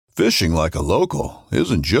Fishing like a local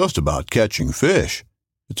isn't just about catching fish.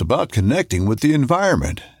 It's about connecting with the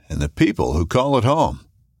environment and the people who call it home.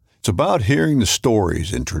 It's about hearing the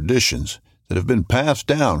stories and traditions that have been passed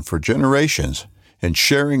down for generations and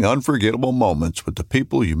sharing unforgettable moments with the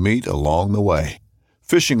people you meet along the way.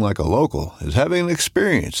 Fishing like a local is having an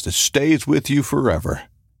experience that stays with you forever.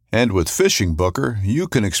 And with Fishing Booker, you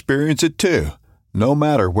can experience it too, no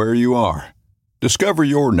matter where you are. Discover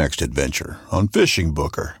your next adventure on Fishing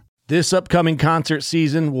Booker. This upcoming concert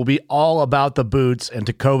season will be all about the boots, and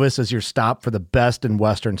Tecovas is your stop for the best in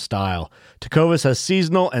Western style. Tecovas has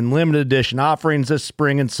seasonal and limited edition offerings this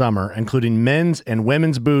spring and summer, including men's and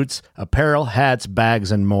women's boots, apparel, hats,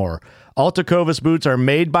 bags, and more. All Tecovas boots are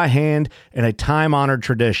made by hand in a time-honored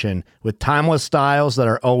tradition with timeless styles that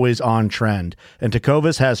are always on trend. And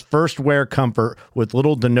Tecovas has first wear comfort with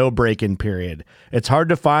little to no break-in period. It's hard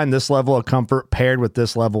to find this level of comfort paired with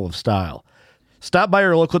this level of style. Stop by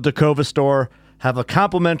your local Tecovas store, have a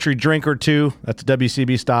complimentary drink or two, that's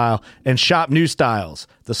WCB style, and shop new styles.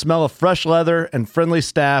 The smell of fresh leather and friendly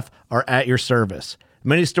staff are at your service.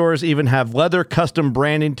 Many stores even have leather custom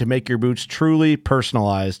branding to make your boots truly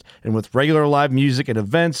personalized. And with regular live music and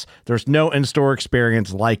events, there's no in-store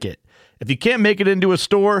experience like it. If you can't make it into a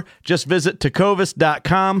store, just visit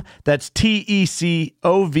tecovas.com. That's TECOVAS.com.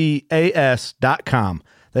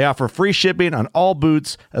 They offer free shipping on all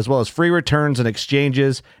boots, as well as free returns and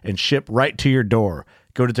exchanges, and ship right to your door.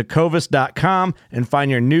 Go to tecovas.com and find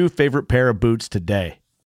your new favorite pair of boots today.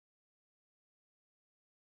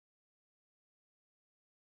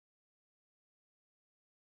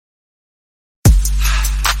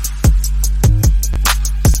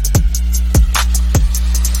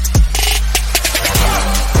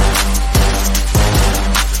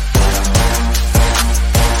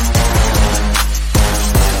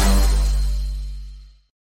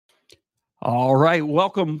 All right,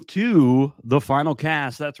 welcome to the final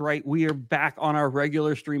cast. That's right, we are back on our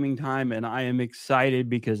regular streaming time, and I am excited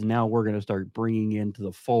because now we're going to start bringing into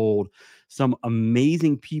the fold some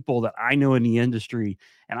amazing people that I know in the industry,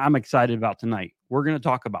 and I'm excited about tonight. We're going to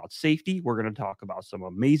talk about safety, we're going to talk about some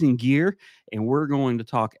amazing gear, and we're going to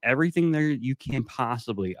talk everything there you can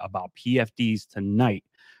possibly about PFDs tonight,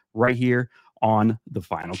 right here on the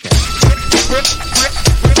final cast.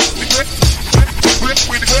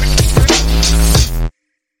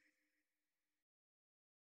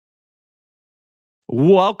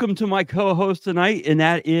 Welcome to my co-host tonight, and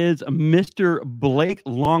that is Mr. Blake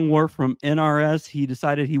Longworth from NRS. He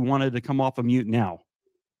decided he wanted to come off of mute now.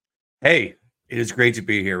 Hey, it is great to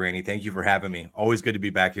be here, Randy. Thank you for having me. Always good to be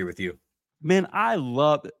back here with you. Man, I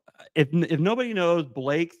love it. If nobody knows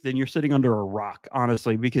Blake, then you're sitting under a rock,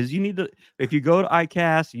 honestly, because you need to, if you go to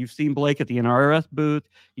ICAST, you've seen Blake at the NRS booth,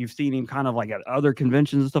 you've seen him kind of like at other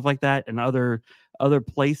conventions and stuff like that and other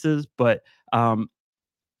places. But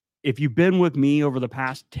if you've been with me over the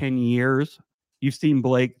past 10 years, you've seen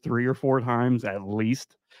Blake 3 or 4 times at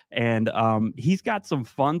least. And he's got some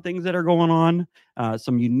fun things that are going on,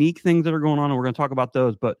 some unique things that are going on, and we're going to talk about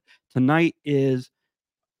those. But tonight is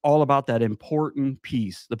all about that important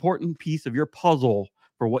piece, the important piece of your puzzle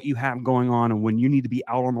for what you have going on and when you need to be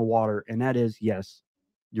out on the water. And that is, yes,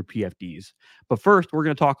 your PFDs. But first, we're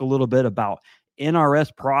going to talk a little bit about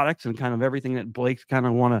NRS products and kind of everything that Blake's kind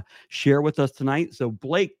of want to share with us tonight. So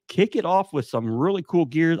Blake, kick it off with some really cool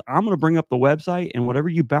gears. I'm going to bring up the website, and whatever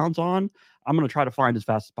you bounce on, I'm going to try to find as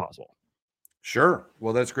fast as possible. Sure.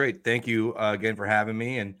 Well, that's great. Thank you again for having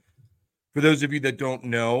me. And for those of you that don't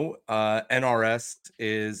know, NRS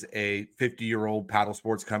is a 50-year-old paddle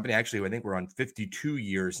sports company. Actually, I think we're on 52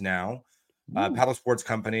 years now. Paddle sports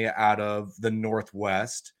company out of the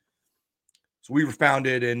Northwest. So we were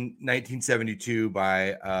founded in 1972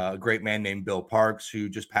 by a great man named Bill Parks, who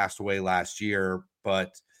just passed away last year,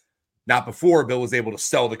 but not before Bill was able to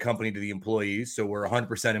sell the company to the employees. So we're a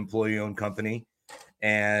 100% employee-owned company,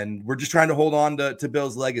 and we're just trying to hold on to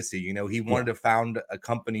Bill's legacy. You know, he wanted to found a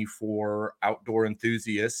company for outdoor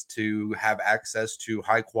enthusiasts to have access to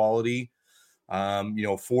high quality,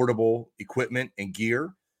 affordable equipment and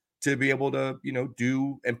gear to be able to,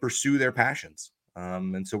 do and pursue their passions.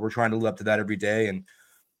 And so we're trying to live up to that every day. And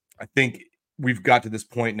I think we've got to this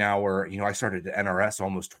point now where, I started at NRS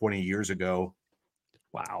almost 20 years ago.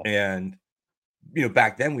 Wow. And,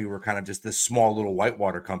 back then we were kind of just this small little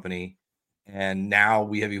whitewater company. And now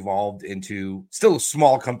we have evolved into still a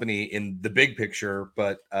small company in the big picture,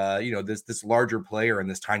 but, this larger player in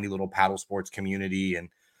this tiny little paddle sports community. And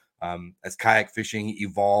as kayak fishing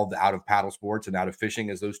evolved out of paddle sports and out of fishing,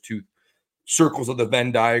 as those two circles of the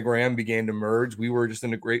Venn diagram began to merge, we were just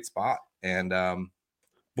in a great spot. And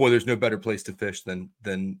boy, there's no better place to fish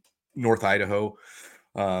than North Idaho.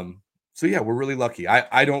 So yeah, we're really lucky.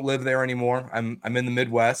 I don't live there anymore. I'm in the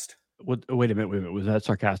Midwest. Wait a minute. Was that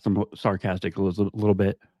sarcastic a little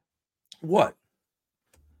bit? What?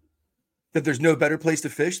 That there's no better place to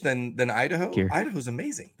fish than Idaho? Here. Idaho's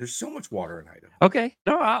amazing. There's so much water in Idaho. Okay.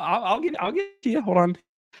 No, I'll get to you. Hold on.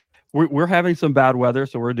 We're having some bad weather,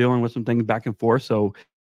 so we're dealing with some things back and forth. So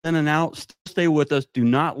in and out, stay with us. Do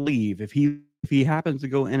not leave. If he happens to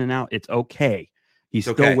go in and out, it's okay. He's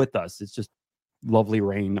still with us. It's just lovely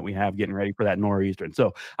rain that we have getting ready for that nor'easter.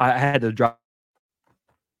 So I had to drop.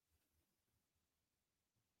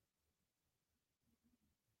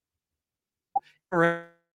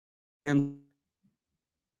 And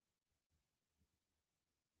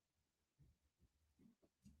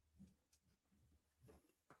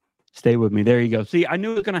stay with me. There you go. See, I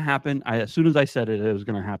knew it was going to happen. As soon as I said it, it was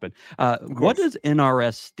going to happen. What does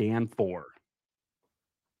NRS stand for?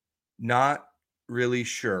 Not really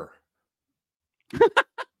sure. That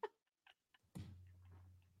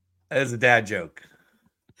is a dad joke.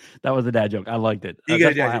 That was a dad joke. I liked it. You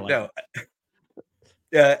get a dad joke. No.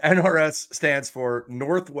 NRS stands for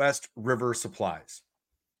Northwest River Supplies.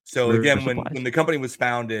 So again, when the company was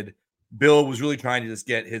founded, Bill was really trying to just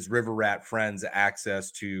get his river rat friends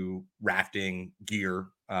access to rafting gear.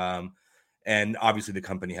 And obviously the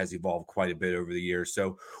company has evolved quite a bit over the years.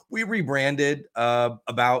 So we rebranded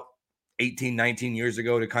about 18, 19 years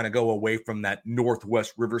ago to kind of go away from that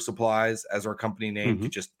Northwest River Supplies as our company name to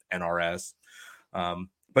just NRS.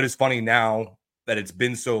 But it's funny now that it's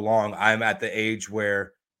been so long, I'm at the age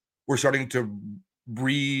where we're starting to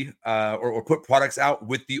or put products out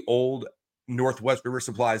with the old Northwest River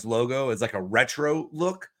Supplies logo as like a retro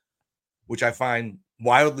look, which I find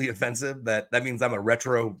wildly offensive. That means I'm a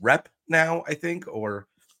retro rep now, I think, or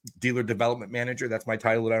dealer development manager. That's my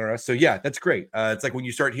title at NRS. So yeah, that's great. It's like when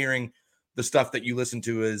you start hearing the stuff that you listen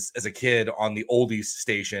to as a kid on the oldies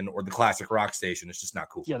station or the classic rock station. It's just not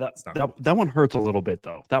cool. Yeah, that one hurts a little bit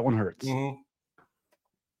though. That one hurts. Mm-hmm.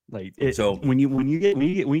 Like so when you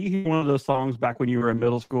hear one of those songs back when you were in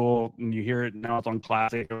middle school and you hear it now it's on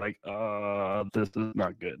classic, you're like, this is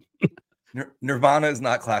not good. Nirvana is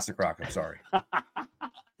not classic rock. I'm sorry.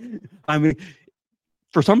 I mean,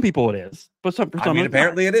 for some people it is, but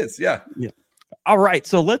apparently it is. Yeah. All right,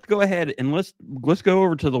 so let's go ahead and let's go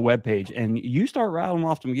over to the webpage and you start rattling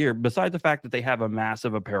off some gear. Besides the fact that they have a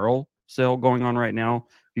massive apparel sale going on right now,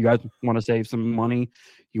 you guys want to save some money,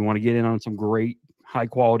 you want to get in on some great high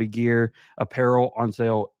quality gear, apparel on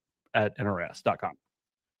sale at nrs.com.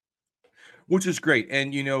 Which is great.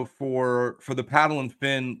 And for the Paddle and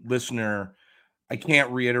Fin listener, I can't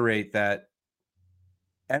reiterate that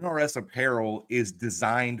NRS apparel is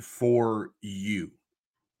designed for you.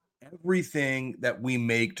 Everything that we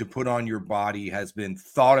make to put on your body has been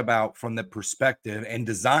thought about from the perspective and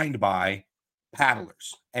designed by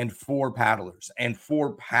paddlers and for paddling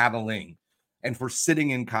and for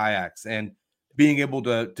sitting in kayaks and being able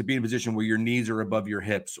to be in a position where your knees are above your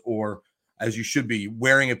hips, or as you should be,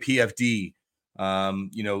 wearing a PFD.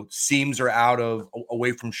 Seams are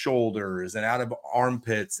away from shoulders and out of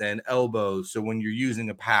armpits and elbows. So when you're using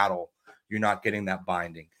a paddle, you're not getting that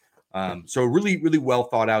binding. So really, really well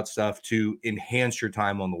thought out stuff to enhance your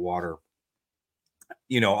time on the water.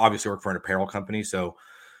 Obviously work for an apparel company, so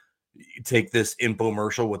you take this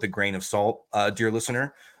infomercial with a grain of salt, dear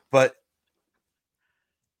listener. But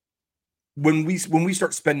when we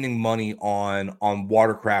start spending money on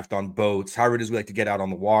watercraft, on boats, however it is we like to get out on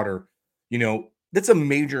the water, that's a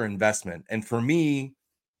major investment. And for me,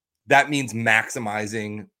 that means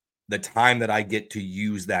maximizing the time that I get to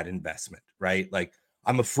use that investment, right? Like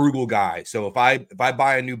I'm a frugal guy. So if I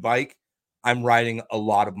buy a new bike, I'm riding a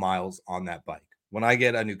lot of miles on that bike. When I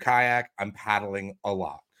get a new kayak, I'm paddling a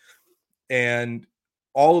lot. And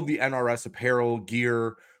all of the NRS apparel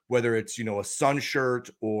gear, whether it's, a sun shirt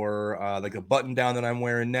or like a button down that I'm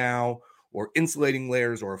wearing now, or insulating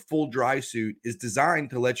layers or a full dry suit, is designed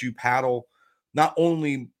to let you paddle not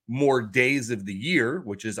only more days of the year,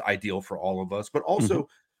 which is ideal for all of us, but also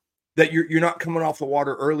that you're not coming off the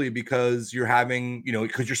water early because you're having,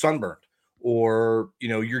 because you're sunburned or,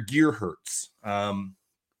 your gear hurts.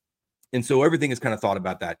 And so everything is kind of thought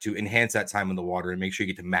about that to enhance that time in the water and make sure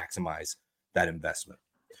you get to maximize that investment.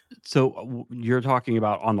 So you're talking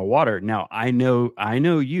about on the water. Now I know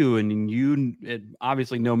you, and you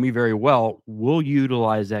obviously know me very well. We'll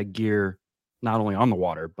utilize that gear not only on the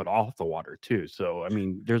water, but off the water too. So, I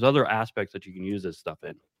mean, there's other aspects that you can use this stuff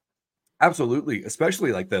in. Absolutely.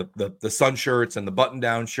 Especially like the sun shirts and the button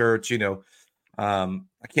down shirts, I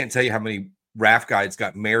can't tell you how many raft guides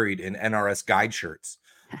got married in NRS guide shirts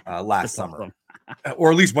last summer,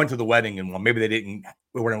 or at least went to the wedding in one. Maybe they didn't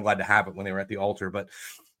we weren't allowed to have it when they were at the altar. But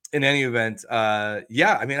in any event,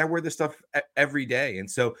 yeah, I mean, I wear this stuff every day. And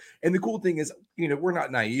so, and the cool thing is, we're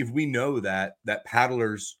not naive. We know that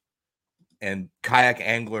paddlers and kayak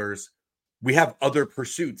anglers, we have other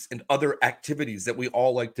pursuits and other activities that we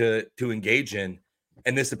all like to engage in.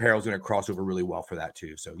 And this apparel is going to cross over really well for that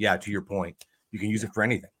too. So yeah, to your point, you can use it for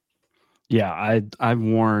anything. Yeah, I've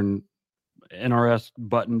worn NRS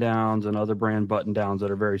button downs and other brand button downs that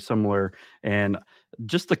are very similar, and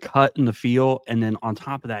just the cut and the feel. And then on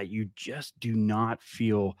top of that, you just do not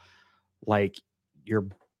feel like you're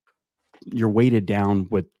weighted down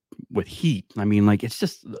with heat. I mean, like, it's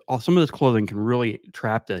just some of this clothing can really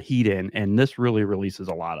trap the heat in, and this really releases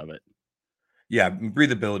a lot of it. Yeah,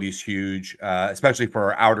 breathability is huge, especially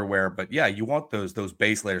for our outerwear. But yeah, you want those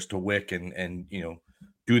base layers to wick and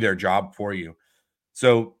do their job for you.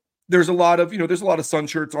 So there's a lot of sun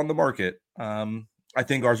shirts on the market. I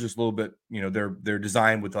think ours is just a little bit, they're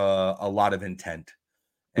designed with a lot of intent,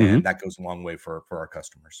 and that goes a long way for our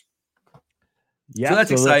customers. Yeah, so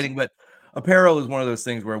that's exciting. But apparel is one of those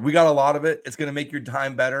things where we got a lot of it. It's going to make your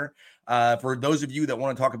time better. For those of you that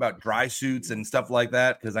want to talk about dry suits and stuff like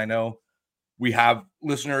that, because I know we have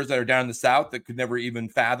listeners that are down in the South that could never even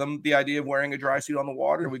fathom the idea of wearing a dry suit on the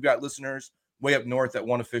water. We've got listeners way up north that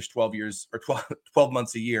want to fish 12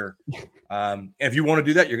 months a year. And if you want to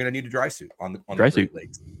do that, you're going to need a dry suit on the dry suit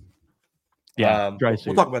lakes. Yeah, dry suit.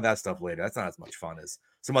 We'll talk about that stuff later. That's not as much fun as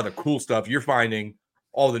some other cool stuff. You're finding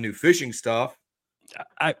all the new fishing stuff.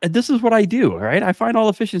 This is what I do, right? I find all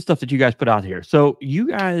the fishing stuff that you guys put out here. So you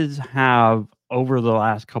guys have, over the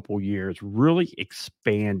last couple years, really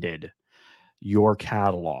expanded your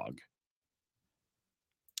catalog.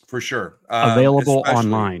 For sure. Available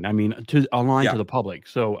online. I mean, to the public.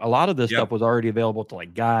 So a lot of this stuff was already available to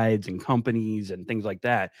like guides and companies and things like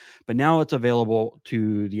that. But now it's available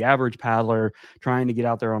to the average paddler trying to get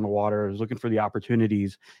out there on the water, is looking for the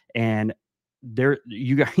opportunities. And there,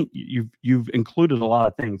 you guys, you've included a lot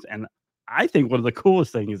of things. And I think one of the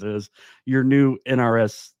coolest things is your new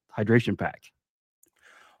NRS hydration pack.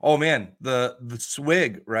 Oh man, the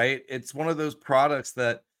swig, right? It's one of those products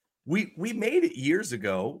that we made it years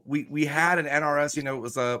ago. We had an NRS, it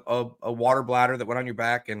was a water bladder that went on your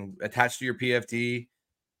back and attached to your PFD,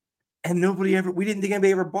 and we didn't think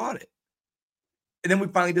anybody ever bought it. And then we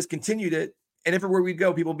finally discontinued it, and everywhere we'd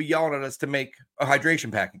go, people would be yelling at us to make a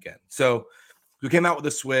hydration pack again. So we came out with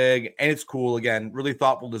a swig, and it's cool. Again, really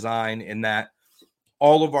thoughtful design in that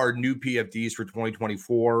all of our new PFDs for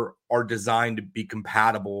 2024 are designed to be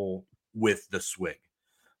compatible with the swig.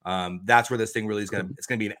 That's where this thing really is it's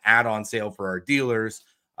going to be an add-on sale for our dealers.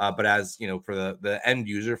 But as for the end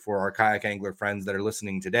user, for our kayak angler friends that are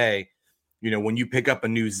listening today, when you pick up a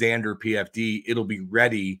new Xander PFD, it'll be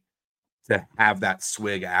ready to have that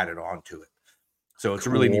swig added onto it. So it's a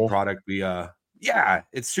really neat product.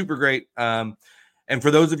 It's super great. And for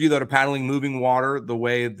those of you that are paddling moving water, the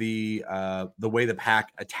way the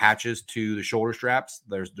pack attaches to the shoulder straps,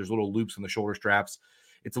 there's little loops in the shoulder straps.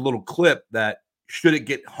 It's a little clip that, should it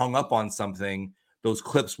get hung up on something, those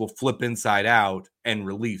clips will flip inside out and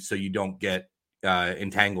release, so you don't get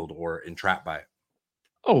entangled or entrapped by it.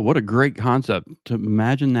 Oh, what a great concept! To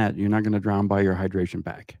imagine that you're not going to drown by your hydration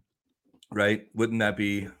pack, right? Wouldn't that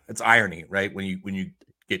be? It's irony, right? When you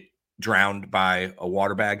get drowned by a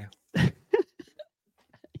water bag.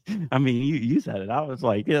 I mean, you said it. I was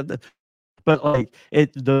like, yeah, but like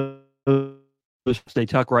they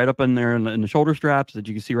tuck right up in there in the shoulder straps that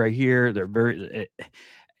you can see right here. They're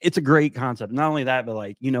it's a great concept. Not only that, but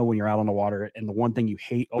like, when you're out on the water, and the one thing you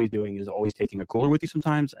hate always doing is always taking a cooler with you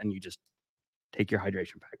sometimes, and you just take your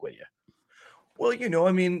hydration pack with you. Well,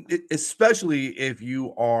 I mean, especially if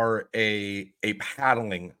you are a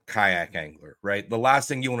paddling kayak angler, right? The last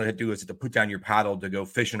thing you want to do is to put down your paddle to go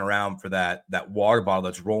fishing around for that water bottle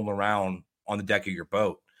that's rolling around on the deck of your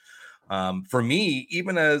boat. For me,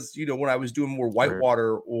 even as when I was doing more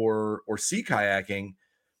whitewater or sea kayaking,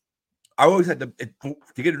 I always had to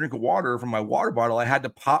get a drink of water from my water bottle. I had to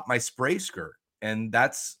pop my spray skirt, and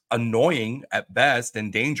that's annoying at best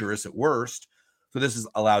and dangerous at worst. So this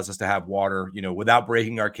allows us to have water, without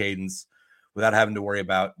breaking our cadence, without having to worry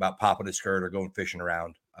about popping a skirt or going fishing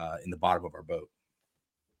around in the bottom of our boat.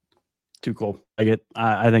 Too cool.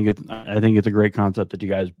 I think it's a great concept that you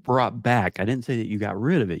guys brought back. I didn't say that you got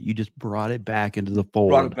rid of it. You just brought it back into the fold.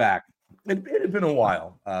 Brought it back. It had been a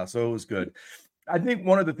while, so it was good. I think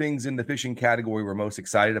one of the things in the fishing category we're most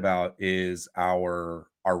excited about is our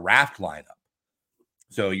raft lineup.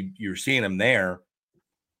 So you're seeing them there.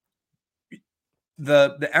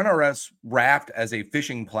 The NRS raft as a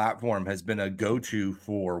fishing platform has been a go-to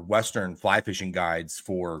for Western fly fishing guides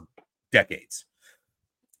for decades.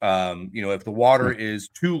 If the water is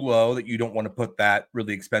too low that you don't want to put that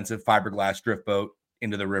really expensive fiberglass drift boat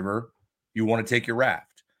into the river, you want to take your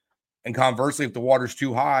raft. And conversely, if the water's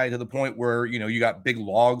too high to the point where, you got big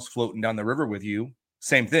logs floating down the river with you,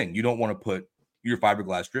 same thing. You don't want to put your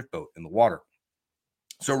fiberglass drift boat in the water.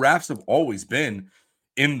 So rafts have always been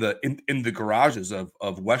in the garages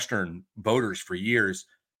of Western boaters for years.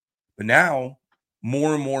 But now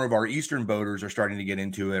more and more of our Eastern boaters are starting to get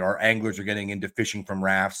into it. Our anglers are getting into fishing from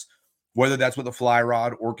rafts, whether that's with a fly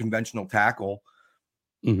rod or conventional tackle.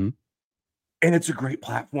 Mm-hmm. And it's a great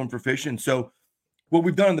platform for fishing. So what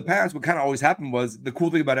we've done in the past, what kind of always happened was, the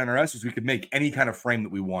cool thing about NRS is we could make any kind of frame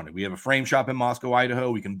that we wanted. We have a frame shop in Moscow,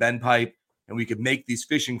 Idaho. We can bend pipe and we could make these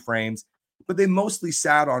fishing frames, but they mostly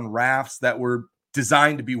sat on rafts that were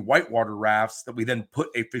designed to be whitewater rafts that we then put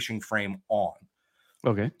a fishing frame on.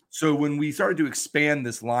 Okay. So when we started to expand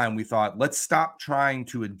this line, we thought, let's stop trying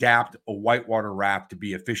to adapt a whitewater raft to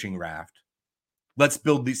be a fishing raft. Let's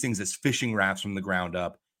build these things as fishing rafts from the ground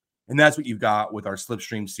up. And that's what you've got with our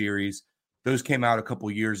Slipstream series. Those came out a couple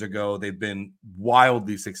years ago. They've been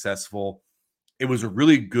wildly successful. It was a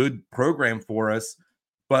really good program for us,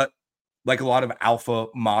 but like a lot of alpha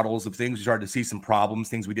models of things, we started to see some problems,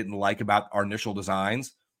 things we didn't like about our initial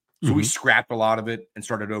designs. So we scrapped a lot of it and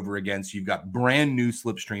started over again. So you've got brand new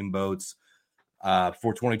Slipstream boats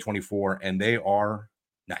for 2024, and they are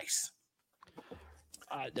nice.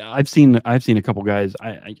 I've seen a couple guys.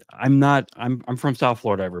 I'm from South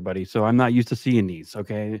Florida, everybody, so I'm not used to seeing these.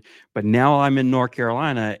 Okay, but now I'm in North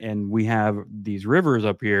Carolina, and we have these rivers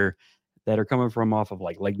up here that are coming from off of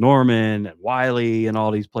like Lake Norman and Wiley and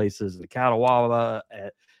all these places, the Catawba.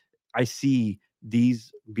 I see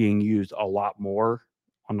these being used a lot more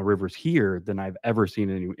on the rivers here than I've ever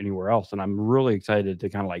seen anywhere else, and I'm really excited to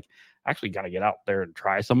kind of like actually got to get out there and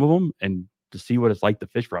try some of them and to see what it's like to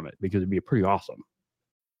fish from it, because it'd be pretty awesome.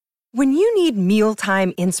 When you need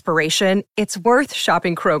mealtime inspiration, it's worth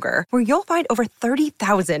shopping Kroger, where you'll find over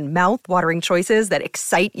 30,000 mouth-watering choices that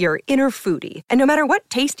excite your inner foodie. And no matter what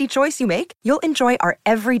tasty choice you make, you'll enjoy our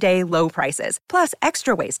everyday low prices, plus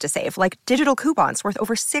extra ways to save, like digital coupons worth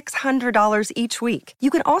over $600 each week. You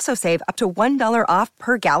can also save up to $1 off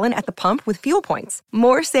per gallon at the pump with fuel points.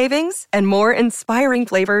 More savings and more inspiring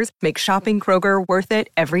flavors make shopping Kroger worth it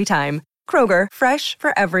every time. Kroger, fresh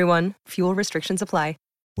for everyone. Fuel restrictions apply.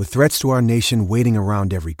 With threats to our nation waiting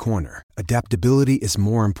around every corner, adaptability is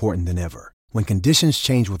more important than ever. When conditions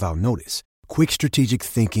change without notice, quick strategic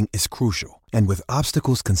thinking is crucial. And with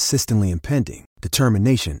obstacles consistently impending,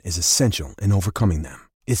 determination is essential in overcoming them.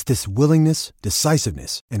 It's this willingness,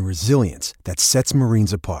 decisiveness, and resilience that sets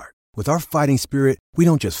Marines apart. With our fighting spirit, we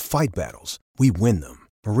don't just fight battles, we win them.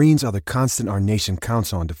 Marines are the constant our nation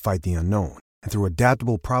counts on to fight the unknown. And through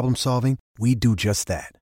adaptable problem solving, we do just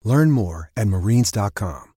that. Learn more at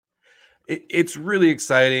marines.com. It's really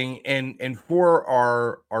exciting. And for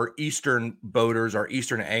our Eastern boaters, our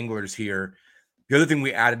Eastern anglers here, the other thing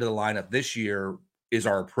we added to the lineup this year is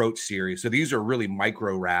our approach series. So these are really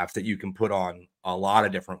micro rafts that you can put on a lot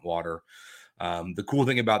of different water. The cool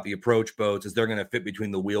thing about the approach boats is they're going to fit between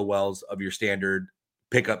the wheel wells of your standard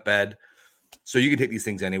pickup bed. So you can take these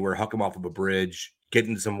things anywhere, huck them off of a bridge, get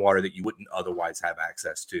into some water that you wouldn't otherwise have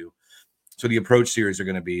access to. So the approach series are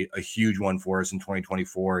going to be a huge one for us in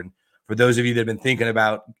 2024. And for those of you that have been thinking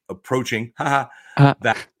about approaching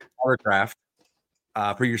that watercraft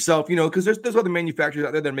for yourself, because there's other manufacturers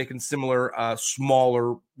out there that are making similar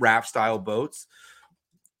smaller raft style boats.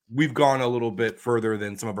 We've gone a little bit further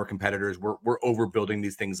than some of our competitors. We're overbuilding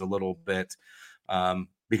these things a little bit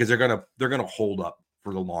because they're gonna hold up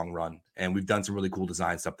for the long run. And we've done some really cool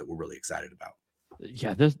design stuff that we're really excited about.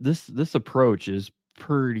 Yeah, this approach is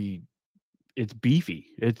pretty. It's beefy.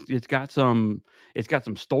 It's got some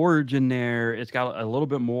storage in there. It's got a little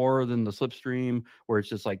bit more than the Slipstream, where it's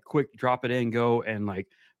just like quick drop it in, go and like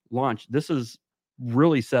launch. This is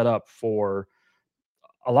really set up for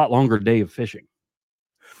a lot longer day of fishing.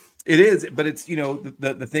 It is, but it's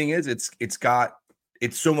the thing is it's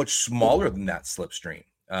so much smaller than that Slipstream.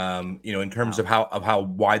 In terms of how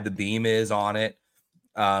wide the beam is on it.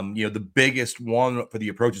 The biggest one for the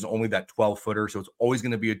approach is only that 12-footer, so it's always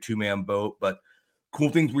going to be a two-man boat. But cool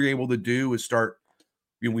things we're able to do is start.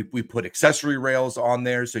 We put accessory rails on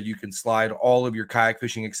there, so you can slide all of your kayak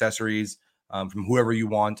fishing accessories from whoever you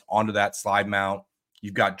want onto that slide mount.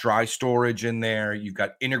 You've got dry storage in there. You've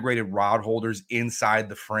got integrated rod holders inside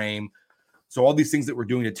the frame. So all these things that we're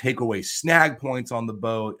doing to take away snag points on the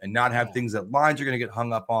boat and not have things that lines are going to get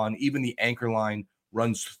hung up on. Even the anchor line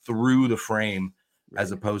runs through the frame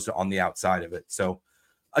as opposed to on the outside of it. So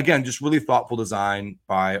again, just really thoughtful design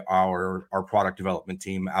by our product development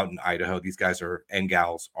team out in Idaho. These guys and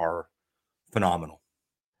gals are phenomenal.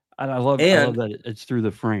 And I love that it's through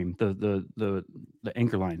the frame, the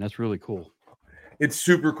anchor line. That's really cool. It's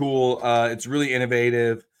super cool. It's really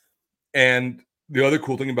innovative. And the other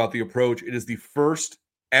cool thing about the approach, it is the first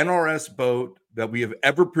NRS boat that we have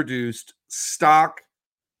ever produced stock.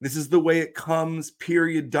 This is the way it comes,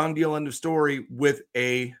 period, done deal, end of story, with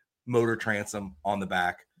a motor transom on the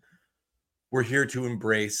back. We're here to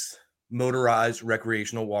embrace motorized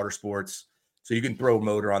recreational water sports. So you can throw a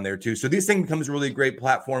motor on there too. So this thing becomes a really great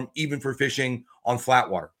platform, even for fishing on flat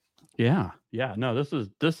water. Yeah. No, this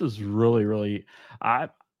is really, really,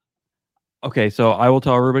 okay. So I will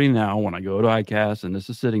tell everybody now, when I go to ICAST and this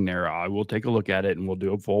is sitting there, I will take a look at it and we'll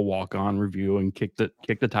do a full walk-on review and kick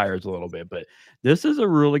the tires a little bit. But this is a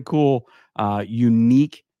really cool,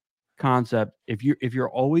 unique concept. If you're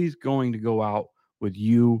always going to go out with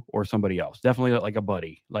you or somebody else, definitely like a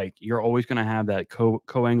buddy, like you're always going to have that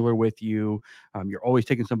co-angler with you. You're always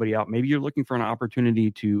taking somebody out. Maybe you're looking for an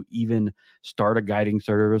opportunity to even start a guiding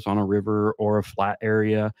service on a river or a flat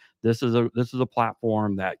area. This is a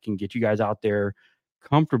platform that can get you guys out there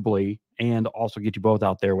comfortably and also get you both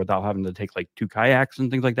out there without having to take like 2 kayaks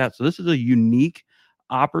and things like that. So this is a unique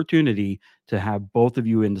opportunity to have both of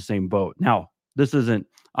you in the same boat. Now, this isn't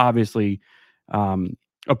obviously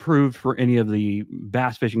approved for any of the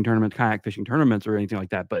bass fishing tournaments, kayak fishing tournaments, or anything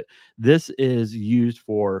like that. But this is used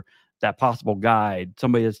for that possible guide,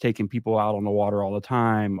 somebody that's taking people out on the water all the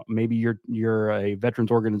time. Maybe you're a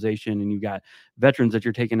veterans organization and you got veterans that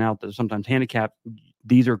you're taking out that are sometimes handicapped.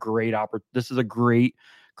 These are great. This is a great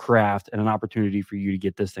craft and an opportunity for you to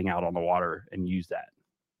get this thing out on the water and use that.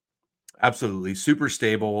 Absolutely. Super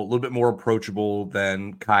stable, a little bit more approachable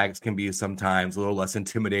than kayaks can be sometimes, a little less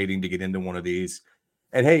intimidating to get into one of these.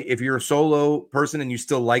 And hey, if you're a solo person and you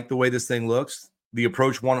still like the way this thing looks, the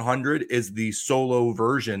Approach 100 is the solo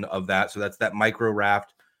version of that. So that's that micro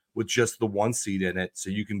raft with just the one seat in it. So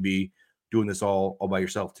you can be doing this all by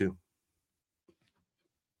yourself too.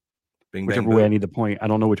 Bing, whichever bang, way boom. I need to point. I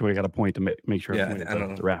don't know which way I got to point to make sure Yeah, I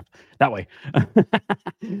point the raft that way.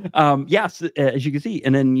 Yes, as you can see.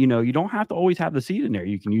 And then, you don't have to always have the seat in there.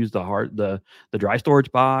 You can use the dry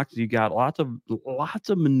storage box. You got lots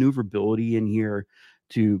of maneuverability in here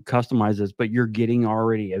to customize this, but you're getting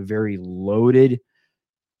already a very loaded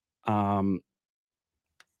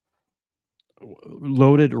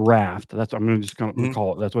raft. That's I'm just going to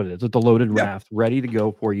call it. That's what it is. It's a loaded raft ready to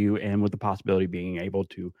go for you, and with the possibility of being able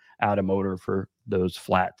to add a motor for those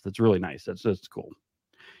flats. That's really nice. That's cool.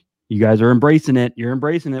 You guys are embracing it. You're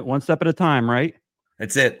embracing it one step at a time, right?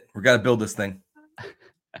 That's it. We're got to build this thing.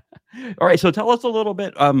 All right. So tell us a little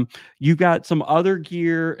bit. You've got some other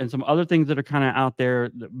gear and some other things that are kind of out there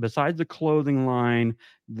besides the clothing line,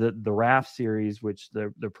 the raft series, which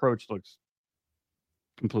the Approach looks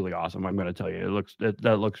completely awesome. I'm going to tell you,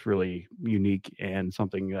 that looks really unique and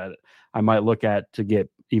something that I might look at to get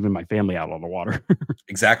even my family out on the water.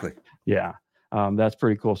 Exactly. Yeah. That's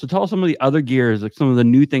pretty cool. So tell us some of the other gears, like some of the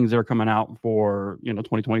new things that are coming out for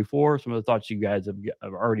 2024. Some of the thoughts you guys have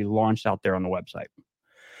already launched out there on the website.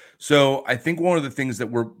 So I think one of the things that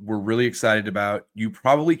we're really excited about, you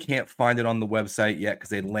probably can't find it on the website yet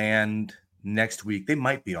because they land next week. They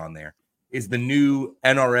might be on there. Is the new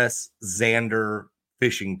NRS Xander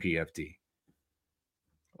fishing PFD.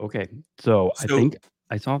 Okay. So I think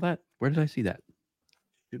I saw that. Where did I see that?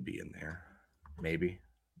 Should be in there. Maybe.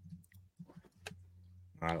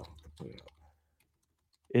 I'll put it up.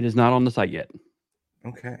 It is not on the site yet.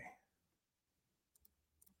 Okay.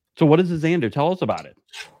 So what is the Xander? Tell us about it.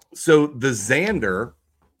 So the Xander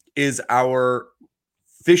is our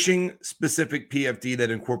fishing specific PFD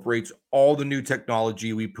that incorporates all the new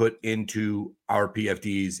technology we put into our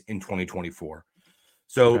PFDs in 2024.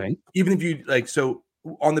 So even if you so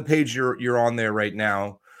on the page you're on there right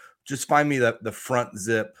now, just find me the front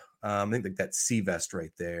zip. I think like that sea vest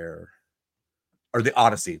right there, or the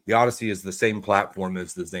Odyssey. The Odyssey is the same platform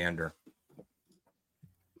as the Xander.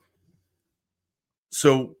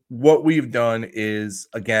 So what we've done is,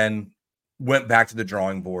 again, went back to the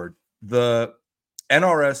drawing board. The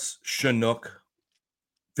NRS Chinook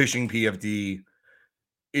fishing PFD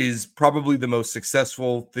is probably the most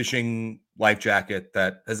successful fishing life jacket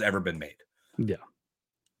that has ever been made. Yeah.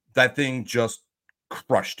 That thing just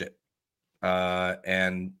crushed it.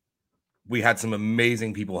 And we had some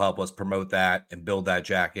amazing people help us promote that and build that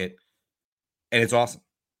jacket. And it's awesome.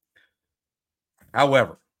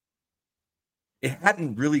 However, it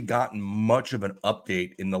hadn't really gotten much of an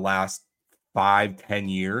update in the last 5-10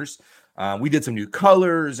 years. We did some new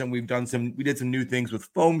colors and we did some new things with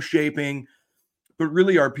foam shaping, But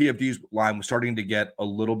really, our PFDs line was starting to get a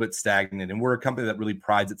little bit stagnant, and we're a company that really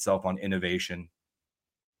prides itself on innovation.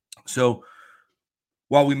 So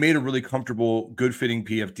while we made a really comfortable, good-fitting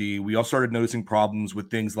PFD, we all started noticing problems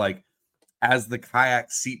with things like, as the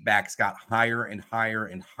kayak seat backs got higher and higher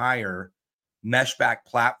and higher, mesh back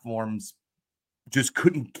platforms just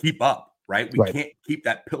couldn't keep up, right? We can't keep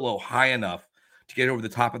that pillow high enough to get over the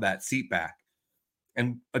top of that seat back.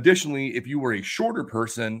 And additionally, if you were a shorter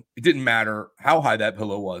person, it didn't matter how high that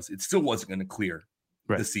pillow was, it still wasn't going to clear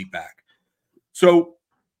the seat back. So,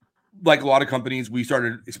 like a lot of companies, we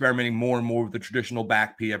started experimenting more and more with the traditional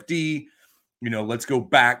back PFD. Let's go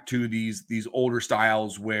back to these older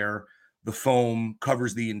styles where the foam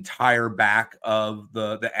covers the entire back of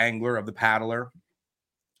the angler, of the paddler.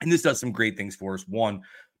 And this does some great things for us. One,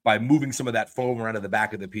 by moving some of that foam around to the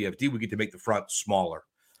back of the PFD, we get to make the front smaller.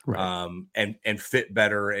 And fit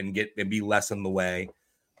better and be less in the way.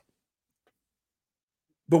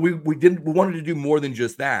 But we wanted to do more than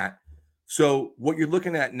just that. So what you're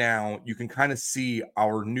looking at now, you can kind of see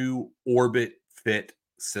our new Orbit Fit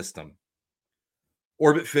system.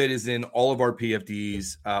 Orbit Fit is in all of our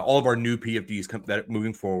PFDs, all of our new PFDs that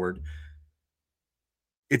moving forward.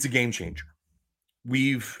 It's a game changer.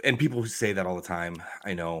 And people say that all the time,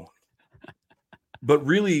 I know. But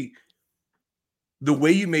really, the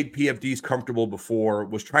way you made PFDs comfortable before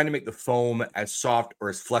was trying to make the foam as soft or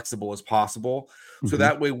as flexible as possible. So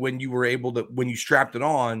that way, when you strapped it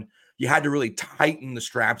on, you had to really tighten the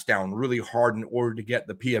straps down really hard in order to get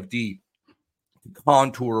the PFD to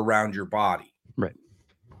contour around your body. Right.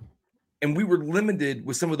 And we were limited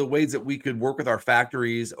with some of the ways that we could work with our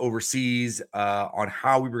factories overseas on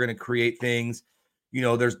how we were going to create things.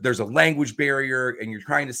 There's a language barrier, and you're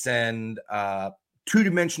trying to send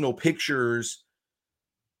two-dimensional pictures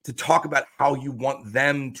to talk about how you want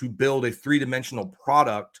them to build a three-dimensional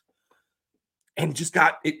product. And it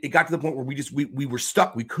got to the point where we were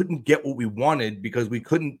stuck. We couldn't get what we wanted because we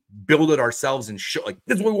couldn't build it ourselves and show, like,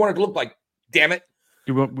 this is what we want it to look like. Damn it.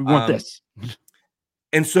 We want this.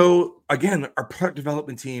 And so again, our product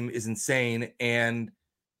development team is insane. And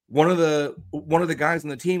one of the guys on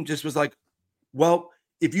the team just was like, well,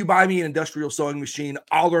 if you buy me an industrial sewing machine,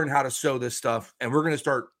 I'll learn how to sew this stuff. And we're going to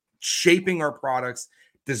start shaping our products,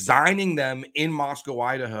 designing them in Moscow,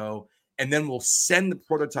 Idaho, and then we'll send the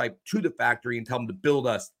prototype to the factory and tell them to build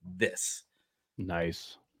us this.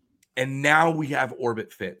 Nice. And now we have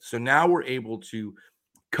Orbit Fit. So now we're able to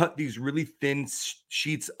cut these really thin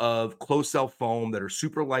sheets of closed cell foam that are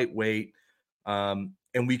super lightweight, and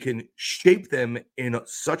we can shape them in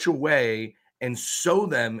such a way and sew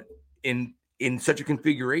them in such a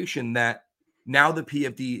configuration that now the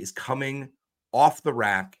PFD is coming off the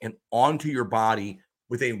rack and onto your body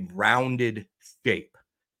with a rounded shape.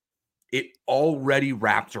 It already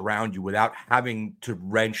wraps around you without having to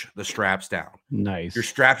wrench the straps down. Nice. Your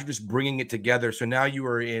straps are just bringing it together. So now you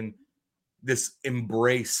are in this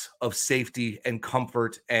embrace of safety and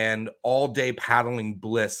comfort and all-day paddling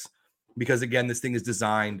bliss. Because again, this thing is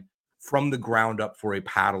designed from the ground up for a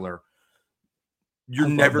paddler. You're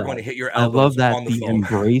never going to hit your elbows. I love that, on the foam.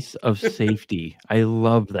 embrace of safety. I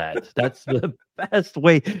love that. That's the best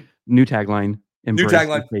way. New tagline. Embrace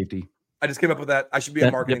of safety. I just came up with that. I should be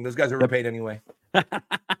in marketing. Those guys are overpaid anyway.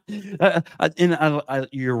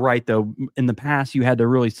 You're right, though. In the past, you had to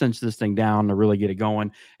really cinch this thing down to really get it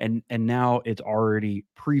going, and now it's already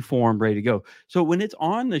preformed, ready to go. So when it's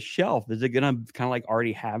on the shelf, is it gonna kind of like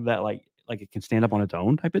already have that like it can stand up on its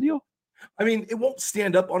own type of deal? I mean, it won't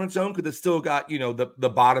stand up on its own because it's still got,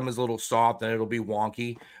 the bottom is a little soft and it'll be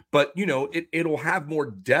wonky, but it'll have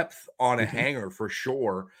more depth on a hanger for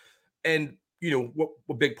sure. And what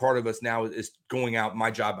a big part of us now is going out.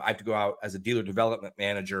 My job, I have to go out as a dealer development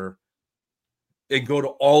manager and go to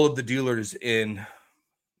all of the dealers in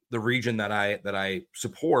the region that I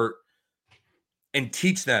support and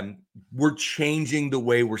teach them we're changing the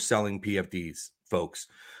way we're selling PFDs, folks.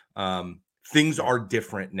 Things are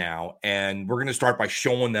different now, and we're going to start by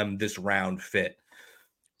showing them this round fit.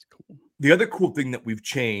 Cool. The other cool thing that we've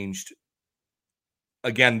changed,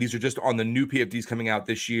 again, these are just on the new PFDs coming out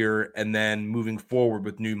this year, and then moving forward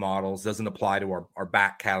with new models. Doesn't apply to our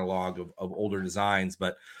back catalog of older designs,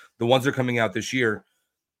 but the ones that are coming out this year,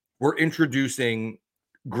 we're introducing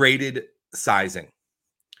graded sizing.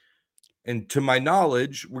 And to my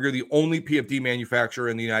knowledge, we're the only PFD manufacturer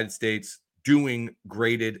in the United States doing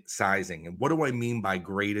graded sizing. And what do I mean by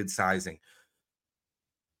graded sizing?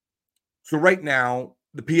 So right now,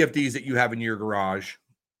 the PFDs that you have in your garage,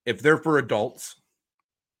 if they're for adults,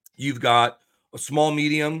 you've got a small,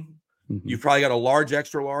 medium, you've probably got a large,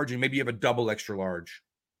 extra large, and maybe you have a double extra large.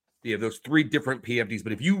 You have those three different PFDs.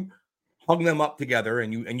 But if you hung them up together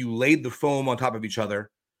and you laid the foam on top of each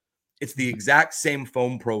other, it's the exact same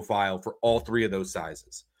foam profile for all three of those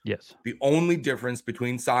sizes. Yes. The only difference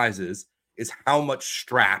between sizes is how much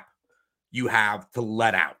strap you have to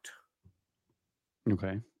let out.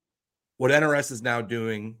 Okay. What NRS is now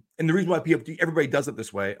doing, and the reason why PFD, everybody does it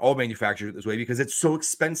this way, all manufacturers it this way, because it's so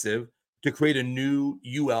expensive to create a new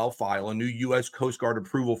UL file, a new U.S. Coast Guard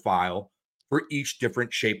approval file for each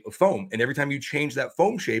different shape of foam. And every time you change that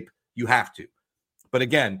foam shape, you have to. But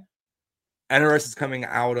again, NRS is coming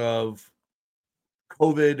out of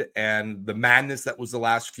COVID and the madness that was the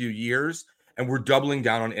last few years, and we're doubling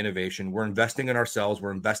down on innovation. We're investing in ourselves.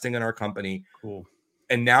 We're investing in our company. Cool.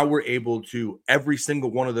 And now we're able to, every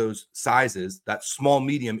single one of those sizes, that small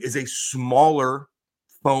medium is a smaller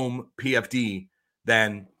foam PFD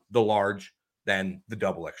than the large, than the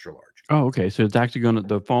double extra large. Oh, okay. So it's actually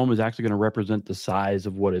the foam is actually going to represent the size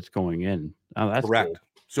of what it's going in. Oh, that's correct. Cool.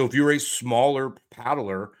 So if you're a smaller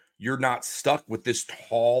paddler, you're not stuck with this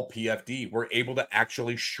tall PFD. We're able to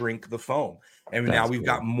actually shrink the foam. And now we've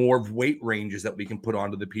got more weight ranges that we can put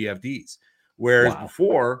onto the PFDs. Whereas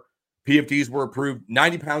before, PFDs were approved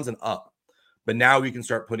 90 pounds and up. But now we can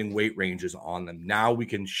start putting weight ranges on them. Now we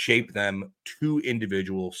can shape them to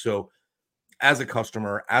individuals. So as a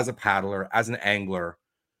customer, as a paddler, as an angler,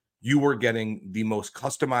 you are getting the most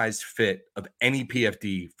customized fit of any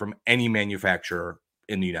PFD from any manufacturer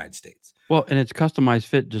in the United States. Well, and it's customized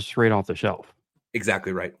fit just straight off the shelf.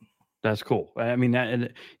 Exactly right. That's cool. I mean,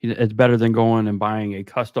 it's better than going and buying a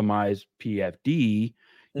customized PFD.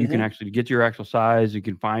 You can actually get your actual size. You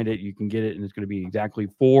can find it. You can get it, and it's going to be exactly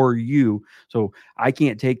for you. So I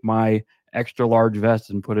can't take my extra large vest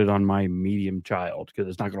and put it on my medium child because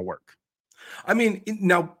it's not going to work. I mean,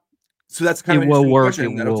 now, so that's kind of an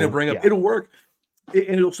interesting question that I was going to bring up. Yeah. It'll work,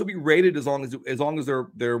 and it'll still be rated as long as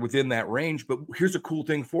they're within that range. But here's a cool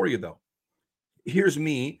thing for you, though. Here's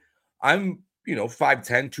me. I'm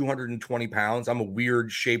 5'10", 220 pounds. I'm a weird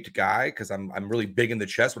shaped guy because I'm really big in the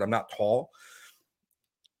chest, but I'm not tall.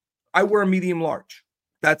 I wear a medium large.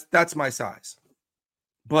 That's my size.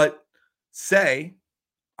 But say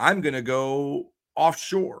I'm going to go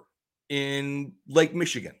offshore in Lake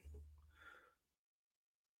Michigan.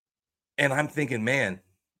 And I'm thinking, man,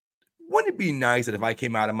 wouldn't it be nice that if I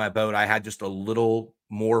came out of my boat, I had just a little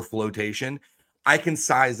more flotation? I can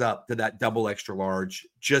size up to that double extra large,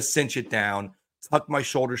 just cinch it down, tuck my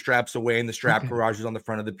shoulder straps away in the strap garages on the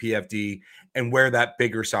front of the PFD, and wear that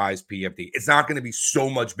bigger size PFD. It's not going to be so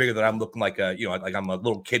much bigger that I'm looking like like I'm a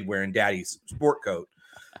little kid wearing daddy's sport coat,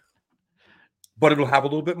 but it'll have a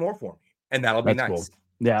little bit more for me, and that'll be nice. Cool.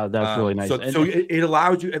 Yeah, that's really nice. So it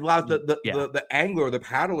allows the angler, the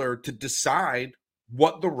paddler, to decide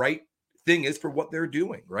what the right thing is for what they're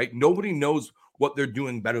doing. Right? Nobody knows what they're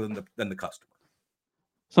doing better than the customer.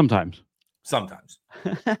 Sometimes. So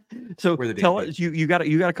tell us, you got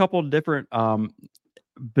a couple of different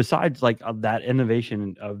besides like that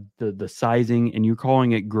innovation of the sizing, and you're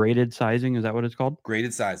calling it graded sizing. Is that what it's called?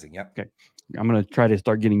 Graded sizing. Yep. Okay. I'm going to try to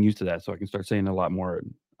start getting used to that so I can start saying a lot more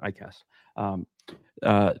ICAS.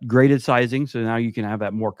 Graded sizing, so now you can have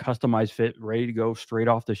that more customized fit ready to go straight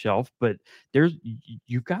off the shelf. But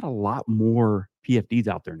you've got a lot more PFDs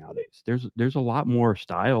out there nowadays. There's a lot more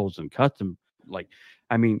styles and custom. Like,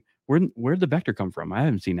 I mean, where'd the Vector come from? I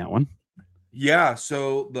haven't seen that one. Yeah,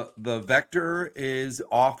 so the Vector is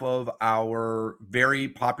off of our very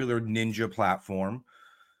popular Ninja platform.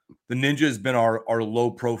 The Ninja has been our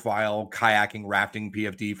low profile kayaking rafting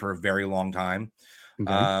PFD for a very long time.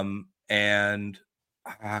 Okay. And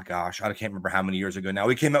gosh, I can't remember how many years ago now.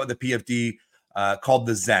 We came out with a PFD called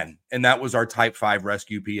the Zen, and that was our Type 5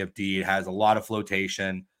 rescue PFD. It has a lot of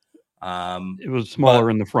flotation. It was smaller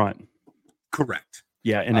in the front. Correct.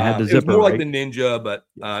 Yeah, and it had the zipper. It was more like the Ninja, but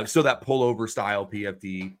still that pullover style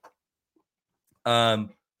PFD. But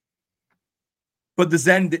the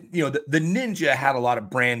Zen, the Ninja had a lot of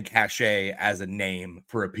brand cachet as a name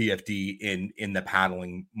for a PFD in the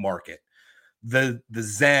paddling market. The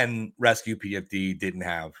Zen rescue PFD didn't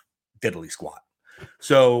have diddly squat.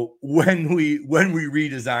 So when we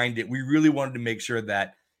redesigned it, we really wanted to make sure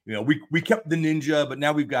that we kept the Ninja, but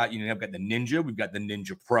now we've got the Ninja, we've got the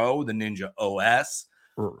Ninja Pro, the Ninja OS.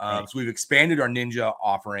 So we've expanded our Ninja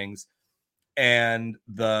offerings, and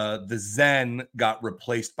the Zen got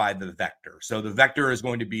replaced by the Vector. So the Vector is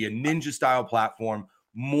going to be a Ninja style platform,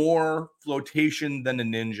 more flotation than a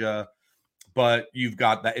Ninja. But you've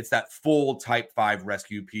got that, it's that full Type 5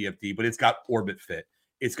 rescue PFD, but it's got orbit fit.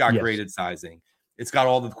 It's got graded sizing. It's got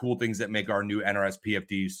all the cool things that make our new NRS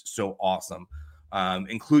PFDs so awesome,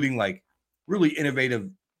 including like really innovative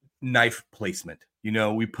knife placement.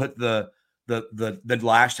 We put the the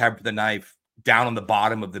lash tab for the knife down on the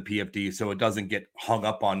bottom of the PFD so it doesn't get hung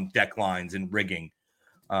up on deck lines and rigging.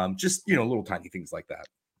 Just, little tiny things like that.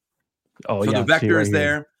 Oh, so yeah. the Vector right is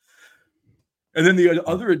there. And then the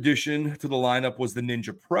other addition to the lineup was the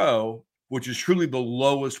Ninja Pro, which is truly the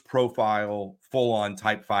lowest profile full-on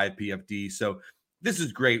Type 5 PFD. So this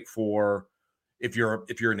is great for if you're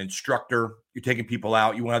an instructor, you're taking people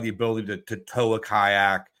out, you want to have the ability to tow a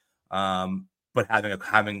kayak, but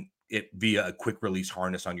having it via a quick release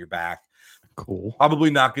harness on your back. Cool.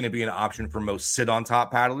 Probably not going to be an option for most sit on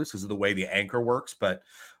top paddlers because of the way the anchor works, but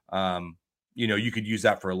you could use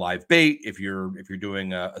that for a live bait if you're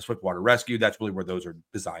doing a swiftwater rescue. That's really where those are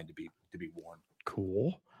designed to be worn.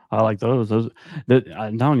 Cool. I like those.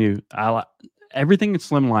 I'm telling you, everything in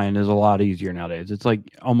slimline is a lot easier nowadays. It's like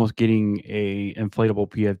almost getting a inflatable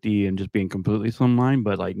PFD and just being completely slimline.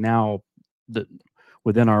 But like now,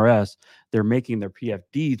 with NRS, they're making their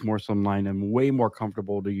PFDs more slimline and way more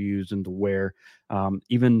comfortable to use and to wear.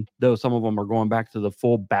 Even though some of them are going back to the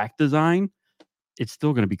full back design, it's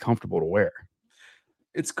still going to be comfortable to wear.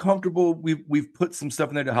 It's comfortable. We've put some stuff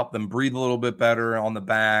in there to help them breathe a little bit better on the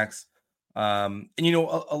backs. And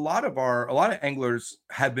a lot of anglers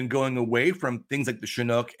have been going away from things like the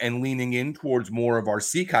Chinook and leaning in towards more of our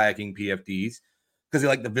sea kayaking PFDs because they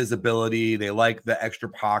like the visibility, they like the extra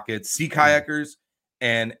pockets. Sea kayakers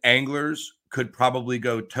and anglers could probably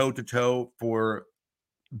go toe to toe for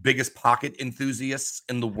biggest pocket enthusiasts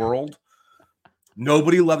in the world.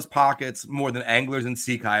 Nobody loves pockets more than anglers and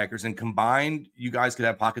sea kayakers, and combined, you guys could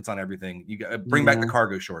have pockets on everything. You bring back the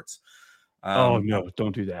cargo shorts. Oh no,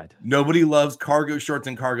 don't do that. Nobody loves cargo shorts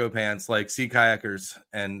and cargo pants like sea kayakers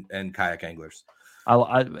and kayak anglers.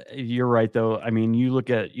 You're right though. I mean, you look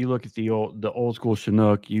at the old school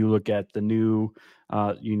Chinook. You look at the new,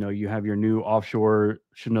 you have your new offshore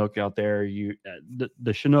Chinook out there.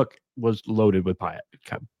 The Chinook was loaded with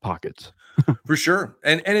pockets for sure,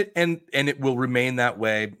 and it will remain that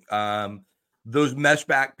way. Those mesh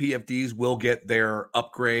back PFDs will get their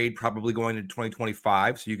upgrade probably going into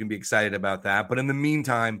 2025, so you can be excited about that. But in the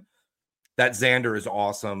meantime, that Xander is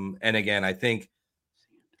awesome. And again, I think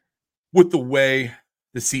with the way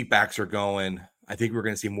the seat backs are going, I think we're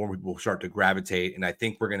going to see more people start to gravitate. And I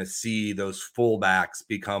think we're going to see those full backs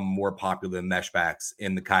become more popular than mesh backs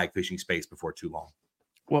in the kayak fishing space before too long.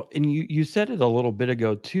 Well, and you said it a little bit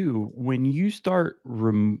ago too. When you start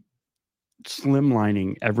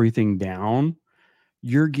slimlining everything down,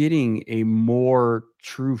 you're getting a more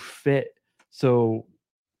true fit. So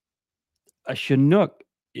a Chinook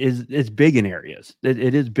is big in areas.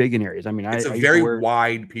 It is big in areas. I mean, it's a very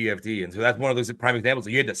wide PFD, and so that's one of those prime examples.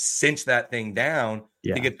 You had to cinch that thing down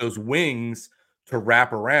to get those wings to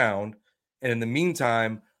wrap around, and in the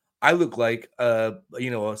meantime, I look like a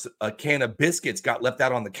can of biscuits got left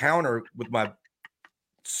out on the counter with my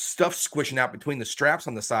stuff squishing out between the straps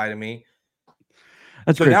on the side of me.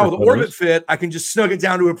 So now with Orbit Fit, I can just snug it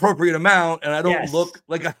down to an appropriate amount, and I don't look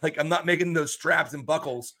like I'm not making those straps and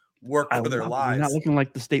buckles work for their lives. You're not looking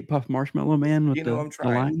like the State Puff Marshmallow Man with I'm trying.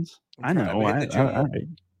 the lines. I know.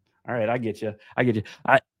 All right, I get you.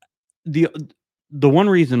 The one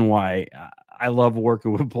reason why I love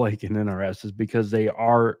working with Blake and NRS is because they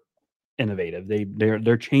are innovative.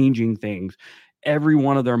 They're changing things. Every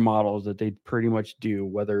one of their models that they pretty much do,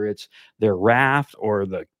 whether it's their raft or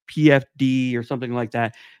the PFD or something like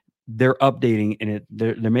that, they're updating and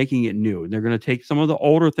they're making it new. And they're going to take some of the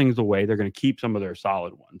older things away. They're going to keep some of their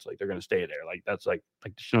solid ones. Like they're going to stay there. Like that's like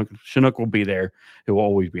the Chinook will be there. It will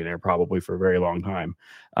always be there probably for a very long time.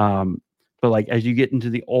 But like as you get into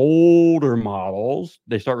the older models,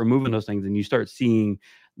 they start removing those things and you start seeing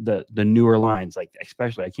the newer lines. Like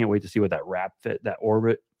especially, I can't wait to see what that wrap fit, that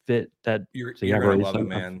Orbit Fit, that you're gonna love it,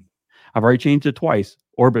 man. I've already changed it twice.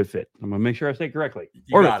 Orbit Fit. I'm gonna make sure I say it correctly.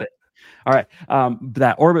 Orbit Fit. All right.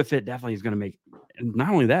 That Orbit Fit definitely is gonna make. And not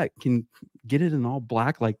only that, can get it in all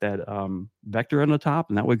black like that Vector on the top,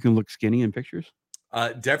 and that way it can look skinny in pictures.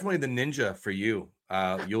 Definitely the Ninja for you.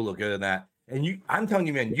 You'll look good in that. And I'm telling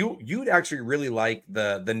you, man, you'd actually really like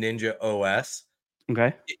the Ninja OS.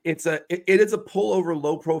 Okay. It is a pullover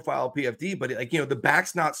low profile PFD, but the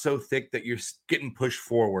back's not so thick that you're getting pushed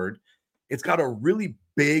forward. It's got a really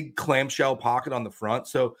big clamshell pocket on the front.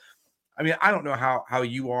 So, I mean, I don't know how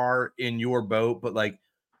you are in your boat, but like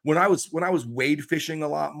when I was wade fishing a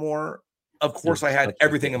lot more, of course I had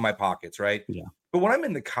everything in my pockets, right? Yeah. But when I'm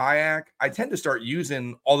in the kayak, I tend to start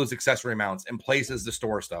using all those accessory mounts and places to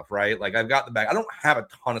store stuff, right? Like I've got the bag. I don't have a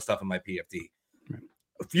ton of stuff in my PFD.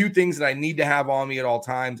 a few things that I need to have on me at all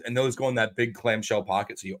times, and those go in that big clamshell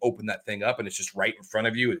pocket. So you open that thing up, and it's just right in front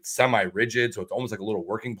of you. It's semi-rigid, so it's almost like a little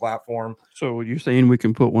working platform. So you're saying we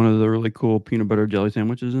can put one of the really cool peanut butter jelly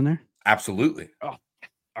sandwiches in there? Absolutely. Oh,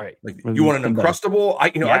 all right. Like, you want an Uncrustable? I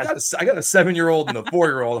got a 7-year-old and a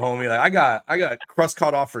 4-year-old homie. Like, I got crust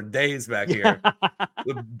cut off for days back here.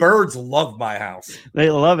 The birds love my house. They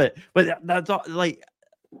love it, but that's all. Like,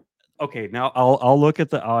 okay, now I'll look at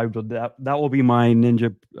that will be my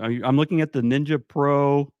Ninja. I'm looking at the Ninja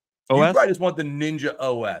Pro OS. You probably just want the Ninja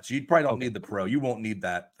OS. You probably don't need the Pro. You won't need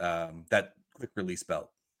that that quick release belt.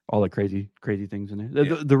 All the crazy things in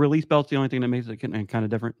there. The release belt's the only thing that makes it kind of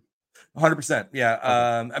different. 100%.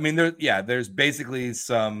 Yeah. I mean, there's basically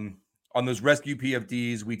some on those rescue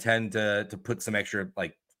PFDs. We tend to put some extra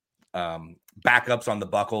like backups on the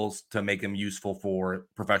buckles to make them useful for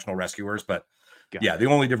professional rescuers. But the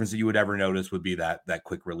only difference that you would ever notice would be that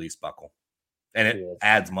quick release buckle, and it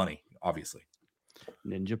adds money, obviously.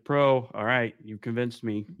 Ninja Pro. All right, you've convinced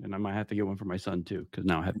me, and I might have to get one for my son too, because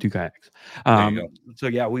now I have 2 kayaks. So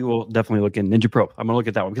yeah, we will definitely look in Ninja Pro. I'm gonna look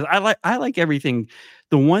at that one because I like everything.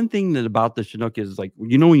 The one thing that about the Chinook is like, when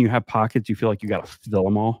you have pockets, you feel like you got to fill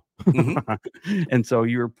them all. Mm-hmm. And so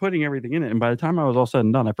you were putting everything in it, and by the time I was all said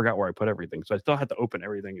and done, I forgot where I put everything. So I still had to open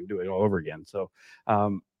everything and do it all over again. So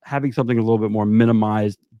having something a little bit more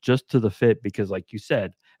minimized just to the fit, because like you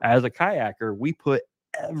said, as a kayaker, we put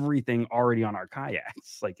everything already on our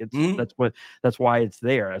kayaks. Like that's why it's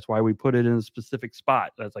there. That's why we put it in a specific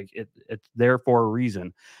spot. That's like it's there for a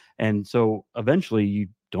reason. And so eventually you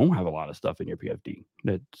don't have a lot of stuff in your PFD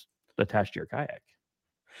that's attached to your kayak.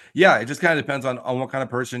 Yeah, it just kind of depends on what kind of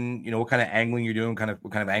person, what kind of angling you're doing,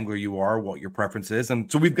 what kind of angler you are, what your preference is.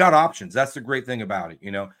 And so we've got options. That's the great thing about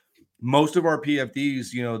it. Most of our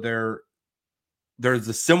PFDs, there's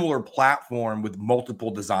a similar platform with multiple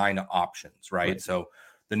design options, right? So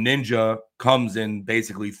the Ninja comes in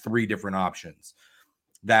basically 3 different options.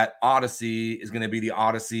 That Odyssey is going to be the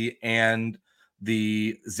Odyssey and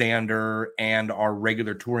the Xander and our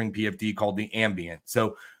regular touring PFD called the Ambient.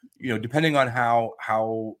 So, depending on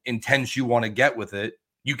how intense you want to get with it,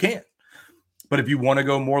 you can. But if you want to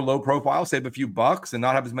go more low profile, save a few bucks and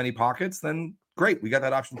not have as many pockets, then great. We got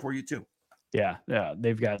that option for you too. Yeah,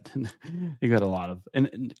 they've got a lot of,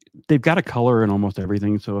 and they've got a color in almost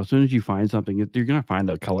everything. So as soon as you find something, you're gonna find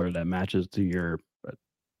a color that matches to your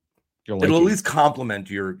it'll at least complement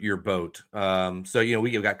your boat. So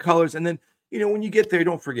we've got colors, and then when you get there,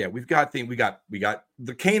 don't forget we got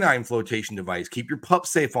the canine flotation device. Keep your pup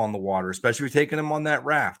safe on the water, especially if you're taking them on that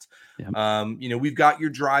raft. Yeah. We've got your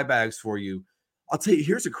dry bags for you. I'll tell you,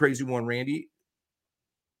 here's a crazy one, Randy.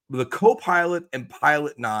 The Co-Pilot and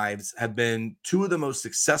Pilot knives have been 2 of the most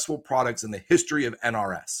successful products in the history of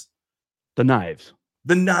NRS. The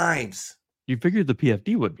knives. You figured the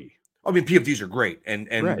PFD would be. I mean, PFDs are great, and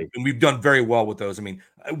we've done very well with those. I mean,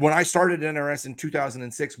 when I started NRS in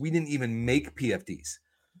 2006, we didn't even make PFDs.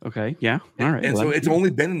 Okay, yeah, all right. And so it's only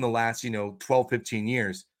been in the last 12, 15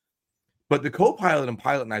 years. But the Co-Pilot and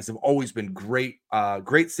Pilot knives have always been great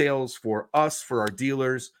sales for us, for our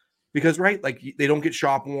dealers. Because like they don't get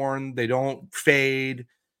shop worn, they don't fade.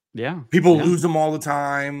 Yeah, people lose them all the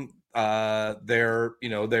time. They're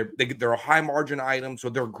a high margin item, so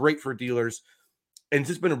they're great for dealers. And it's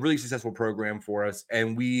just been a really successful program for us,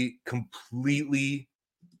 and we completely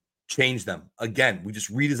changed them. Again, we just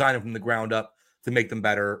redesigned them from the ground up to make them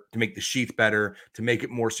better, to make the sheath better, to make it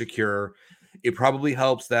more secure. It probably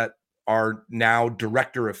helps that our now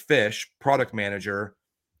director of fish, product manager,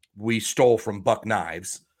 we stole from Buck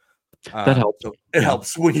Knives. That helps. So it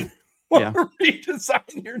helps when you want to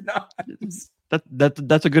redesign your knives.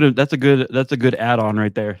 That's a good add-on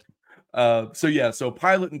right there. So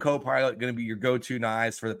Pilot and Co-Pilot going to be your go-to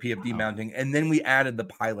knives for the PFD mounting, and then we added the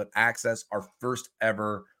Pilot Access, our first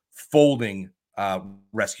ever folding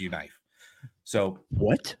rescue knife. So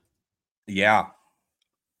what? Yeah.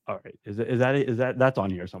 All right. Is that that's on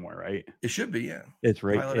here somewhere, right? It should be. Yeah. It's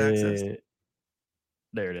right.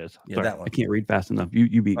 There it is. Yeah, sorry, that one. I can't read fast enough.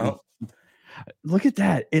 You beat me. Look at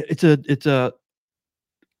that. It's a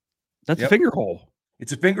a finger hole.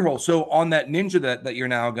 It's a finger hole. So on that Ninja that you're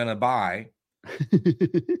now going to buy,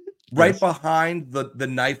 right behind the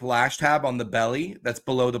knife lash tab on the belly that's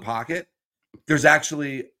below the pocket, there's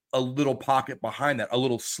actually a little pocket behind that, a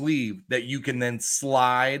little sleeve that you can then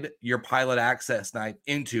slide your Pilot Access knife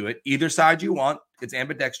into it. Either side you want. It's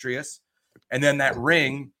ambidextrous. And then that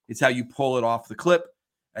ring is how you pull it off the clip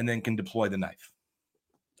and then can deploy the knife.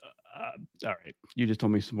 All right, you just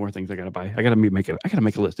told me some more things I gotta buy. I gotta make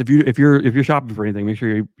a list. If you're shopping for anything, make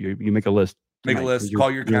sure you make a list. Make a list. Call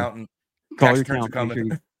your accountant. Call your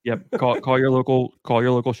accountant. Yep. Call your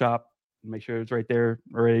local shop. Make sure it's right there,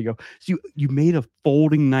 ready to go. So you made a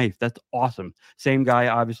folding knife. That's awesome. Same guy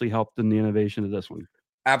obviously helped in the innovation of this one.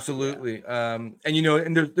 Absolutely. And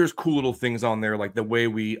and there's cool little things on there, like the way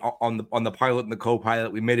we on the Pilot and the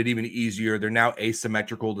Co-Pilot, we made it even easier. They're now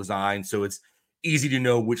asymmetrical design, so it's easy to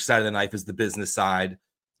know which side of the knife is the business side.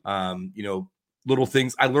 Little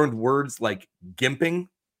things. I learned words like gimping.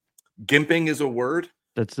 Gimping is a word.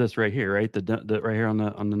 That's this right here, right? The right here on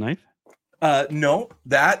the knife. No,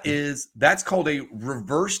 that's called a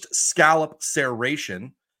reversed scallop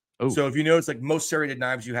serration. Oh. So if you notice, like most serrated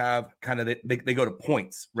knives, you have kind of they go to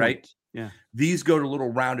points, right? Yeah. These go to little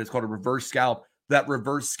round. It's called a reverse scallop. That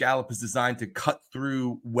reverse scallop is designed to cut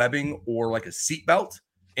through webbing or like a seatbelt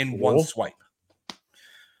in one swipe.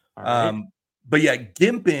 All right. But yeah,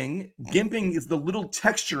 gimping is the little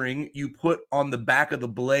texturing you put on the back of the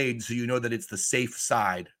blade so you know that it's the safe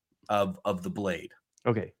side of the blade.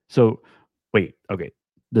 Okay. So wait. Okay.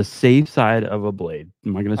 The safe side of a blade.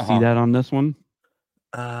 Am I going to see that on this one?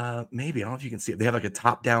 Maybe. I don't know if you can see it. They have like a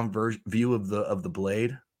top-down view of the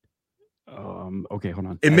blade. Okay, hold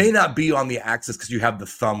on. It may not be on the axis because you have the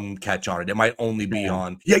thumb catch on it. It might only be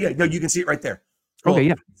on. Yeah. No, you can see it right there. Okay,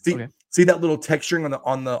 yeah. See that little texturing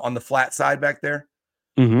on the flat side back there?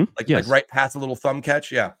 Mm-hmm. Like right past the little thumb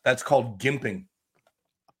catch. Yeah, that's called gimping.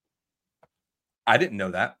 I didn't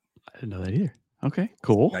know that. I didn't know that either. Okay,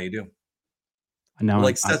 cool. Now you do. And now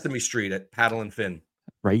like Sesame Street at Paddle and Fin.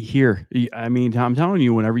 Right here. I mean, I'm telling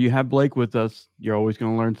you, whenever you have Blake with us, you're always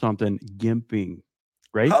going to learn something. Gimping,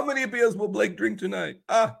 right? How many beers will Blake drink tonight?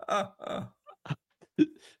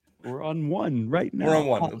 We're on one right now. We're on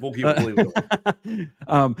one. We'll keep it believable.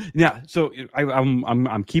 Yeah. So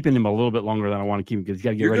I'm keeping him a little bit longer than I want to keep him because he's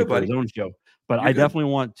got to get ready for his own show. But I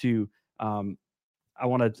definitely want to. I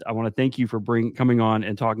want to thank you for coming on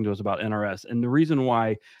and talking to us about NRS. And the reason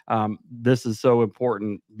why this is so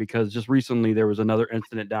important, because just recently there was another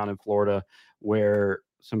incident down in Florida where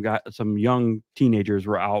some young teenagers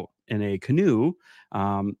were out in a canoe.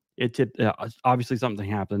 It tipped. Obviously, something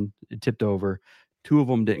happened. It tipped over. 2 of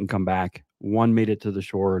them didn't come back. 1 made it to the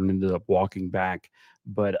shore and ended up walking back.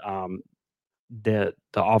 But the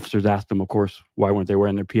officers asked them, of course, why weren't they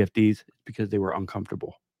wearing their PFDs? Because they were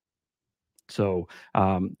uncomfortable. So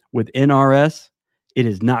with NRS, it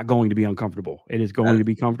is not going to be uncomfortable. It is going to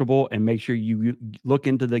be comfortable, and make sure you look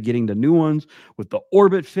into getting the new ones with the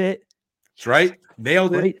Orbit Fit. That's right.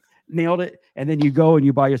 Nailed it. And then you go and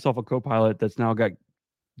you buy yourself a Co-Pilot that's now got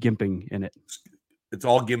gimping in it. It's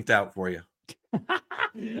all gimped out for you. I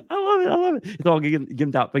love it. It's all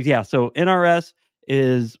gimped out. But yeah, so NRS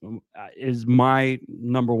is my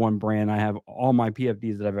number one brand. I have all my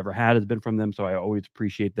PFDs that I've ever had has been from them, so I always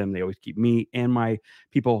appreciate them. They always keep me and my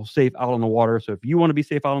people safe out on the water. So if you want to be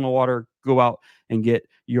safe out on the water, go out and get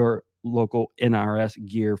your local NRS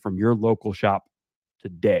gear from your local shop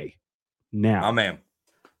today. Now, oh man,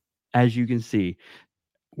 as you can see,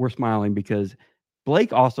 we're smiling because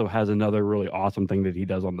Blake also has another really awesome thing that he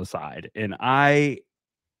does on the side, and I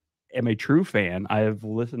am a true fan. I have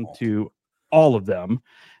listened to all of them,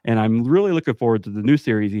 and I'm really looking forward to the new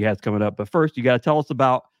series he has coming up. But first, you got to tell us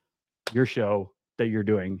about your show that you're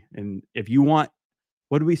doing. And if you want,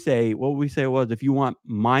 what we say was, if you want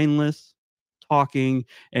mindless talking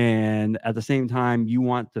and at the same time you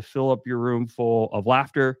want to fill up your room full of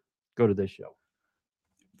laughter, go to this show.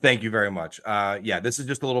 Thank you very much. This is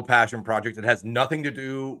just a little passion project. It has nothing to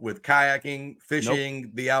do with kayaking,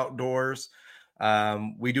 fishing, the outdoors.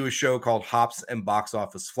 We do a show called Hops and Box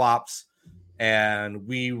Office Flops. And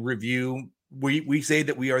we review, we say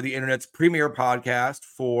that we are the internet's premier podcast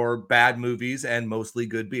for bad movies and mostly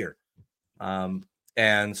good beer.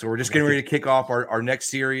 And so we're just getting ready to kick off our next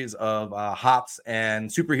series of hops and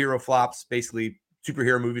superhero flops, basically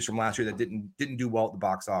superhero movies from last year that didn't do well at the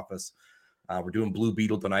box office. We're doing Blue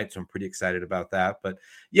Beetle tonight, so I'm pretty excited about that. But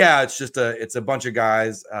yeah, it's a bunch of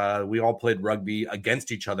guys. We all played rugby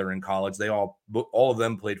against each other in college. All of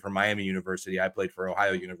them played for Miami University. I played for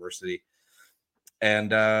Ohio University.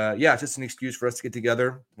 And it's just an excuse for us to get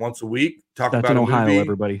together once a week, talk about a movie. That's in Ohio,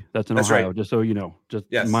 everybody. That's in Ohio, right. Just so you know.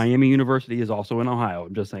 Miami University is also in Ohio.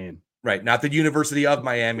 I'm just saying. Right. Not the University of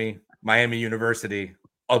Miami, Miami University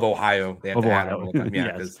of Ohio. They have to add a little time.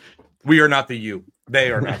 Yeah, because we are not the U.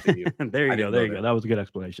 They are not the U. There you go. That was a good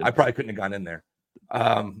explanation. I probably couldn't have gone in there.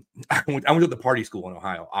 I went to the party school in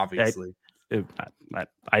Ohio, obviously.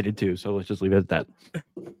 I did too, so let's just leave it at that.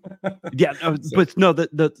 But no,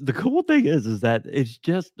 the cool thing is that it's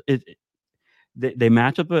just they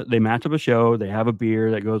match up a show. They have a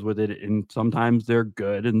beer that goes with it, and sometimes they're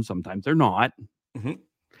good and sometimes they're not. Mm-hmm.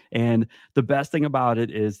 And the best thing about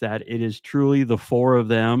it is that it is truly the four of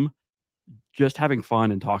them just having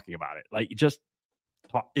fun and talking about it. Like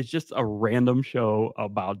it's just a random show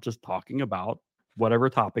about just talking about whatever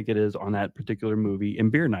topic it is on that particular movie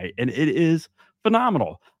and beer night. And it is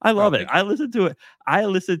phenomenal. I love it. I listen to it. I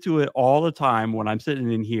listen to it all the time when I'm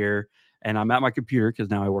sitting in here and I'm at my computer because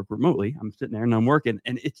now I work remotely. I'm sitting there and I'm working,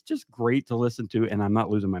 and it's just great to listen to, and I'm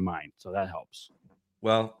not losing my mind. So that helps.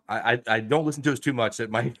 Well, I don't listen to us too much.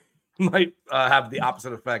 It might have the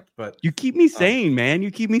opposite effect, but you keep me sane, man.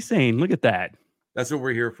 You keep me sane. Look at that. That's what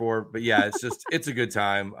we're here for. But yeah, it's a good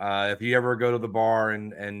time. If you ever go to the bar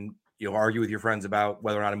and you argue with your friends about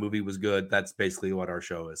whether or not a movie was good, that's basically what our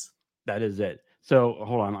show is. That is it. So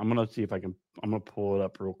hold on. I'm going to see if I'm going to pull it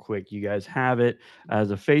up real quick. You guys have it as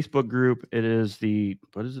a Facebook group. It is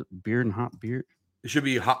what is it? Beer and Hop Beer. It should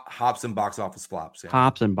be Hops and Box Office Flops. Yeah.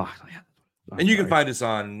 Hops and Box. Yeah. And you can find us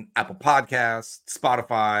on Apple Podcasts,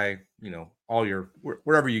 Spotify,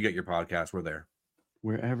 wherever you get your podcasts, we're there.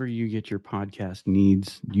 Wherever you get your podcast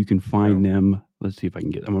needs, you can find them. Let's see if I can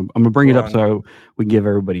get. I'm gonna bring it up so we give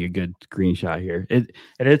everybody a good screenshot here.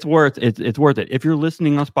 It's worth it. If you're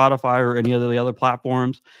listening on Spotify or any of the other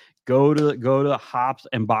platforms, go to Hops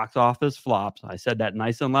and Box Office Flops. I said that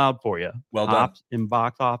nice and loud for you. Well done. Hops and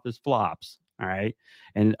Box Office Flops. All right,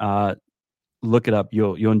 and look it up.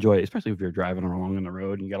 You'll enjoy it, especially if you're driving along on the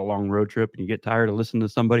road and you got a long road trip and you get tired of listening to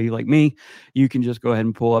somebody like me. You can just go ahead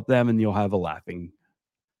and pull up them, and you'll have a laughing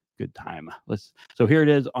good time. So here it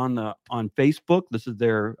is on Facebook. This is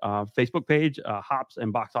their Facebook page, Hops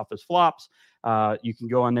and Box Office Flops. You can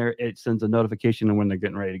go on there. It sends a notification when they're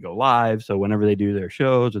getting ready to go live. So whenever they do their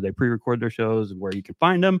shows or they pre-record their shows, where you can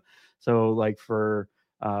find them. So like for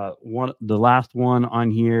the last one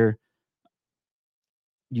on here,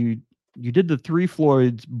 you did the Three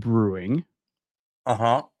Floyds Brewing.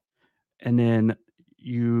 And then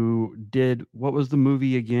you did, what was the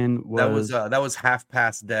movie again? That was Half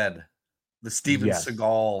Past Dead. The Steven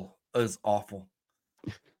Seagal is awful.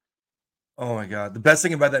 Oh my God. The best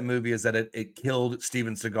thing about that movie is that it killed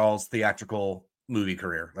Steven Seagal's theatrical movie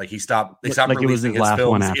career. Like they stopped releasing his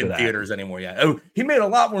films in theaters anymore. Yeah. Oh, he made a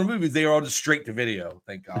lot more movies. They were all just straight to video.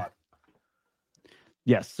 Thank God.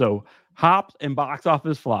 Yes. So Hops and Box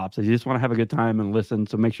Office Flops. If you just want to have a good time and listen,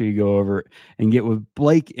 so make sure you go over and get with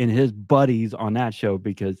Blake and his buddies on that show,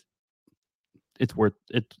 because it's worth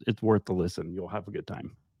the listen. You'll have a good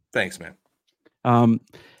time. Thanks, man.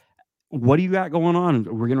 What do you got going on?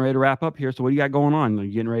 We're getting ready to wrap up here. So what do you got going on? Are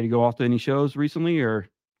you getting ready to go off to any shows recently, or?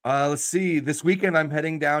 Let's see. This weekend, I'm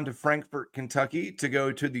heading down to Frankfort, Kentucky to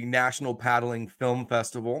go to the National Paddling Film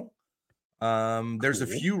Festival. There's a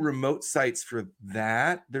few remote sites for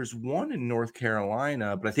that. There's one in North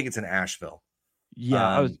Carolina, but I think it's in Asheville.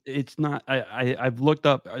 Yeah, it's not. I've looked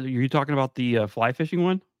up. Are you talking about the fly fishing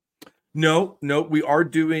one? No. We are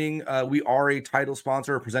doing. We are a title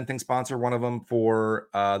sponsor, a presenting sponsor, one of them for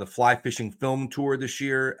the Fly Fishing Film Tour this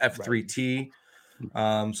year, F3T.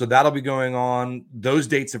 Right. So that'll be going on. Those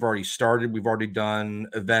dates have already started. We've already done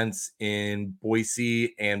events in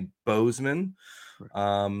Boise and Bozeman.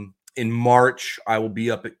 Right. In March, I will be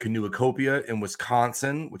up at Canoacopia in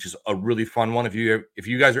Wisconsin, which is a really fun one. If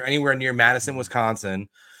you guys are anywhere near Madison, Wisconsin,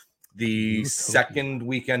 the second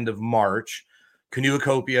weekend of March,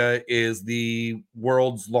 Canoacopia is the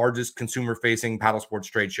world's largest consumer-facing paddle sports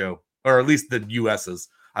trade show, or at least the U.S.'s.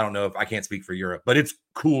 I don't know if I can't speak for Europe, but it's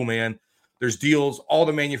cool, man. There's deals. All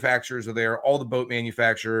the manufacturers are there, all the boat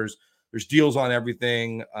manufacturers. There's deals on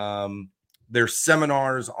everything. There's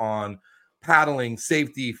seminars on paddling,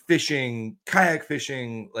 safety, fishing, kayak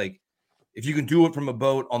fishing. Like, if you can do it from a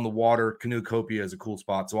boat on the water, Canoacopia is a cool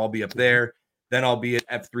spot. So I'll be up there. Then I'll be at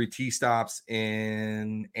F3T stops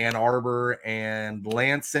in Ann Arbor and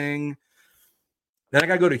Lansing. Then I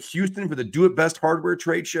got to go to Houston for the Do It Best hardware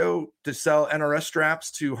trade show to sell NRS straps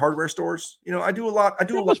to hardware stores. I do a lot. That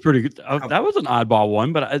was pretty good. That was an oddball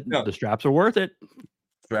one, but the straps are worth it.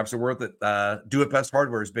 Straps are worth it. Do It Best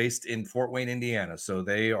hardware is based in Fort Wayne, Indiana. So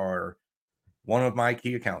they are one of my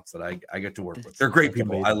key accounts that I get to work with. They're great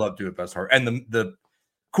people. Amazing. I love Do It Best hardware. And the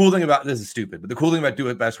cool thing about this is stupid, but the cool thing about Do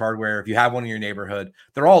It Best hardware, if you have one in your neighborhood,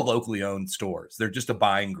 they're all locally owned stores. They're just a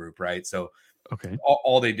buying group, right? So okay,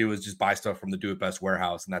 all they do is just buy stuff from the Do It Best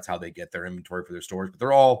warehouse, and that's how they get their inventory for their stores. But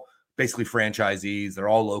they're all basically franchisees. They're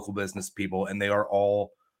all local business people, and they are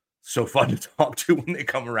all so fun to talk to when they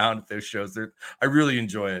come around at those shows. I really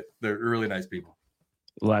enjoy it. They're really nice people.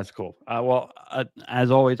 Well, that's cool.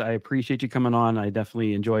 As always, I appreciate you coming on. I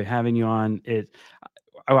definitely enjoy having you on.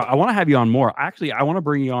 I want to have you on more. Actually, I want to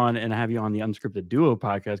bring you on and have you on the Unscripted Duo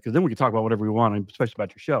podcast, because then we can talk about whatever we want, especially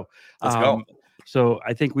about your show. Let's go. So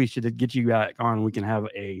I think we should get you back on. We can have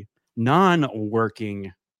a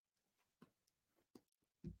non-working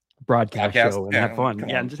broadcast show and have fun.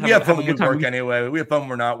 Yeah, and just have fun a when good we time. work anyway. We have fun when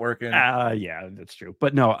we're not working. Yeah, that's true.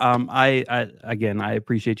 But no, I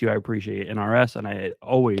appreciate you. I appreciate NRS, and I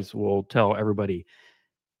always will tell everybody,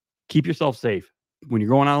 keep yourself safe. When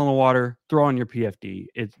you're going out on the water, throw on your PFD.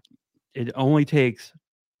 It only takes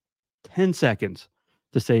 10 seconds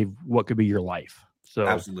to save what could be your life. So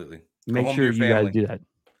absolutely. Make sure you guys do that.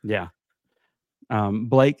 Yeah.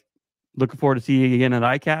 Blake, looking forward to seeing you again at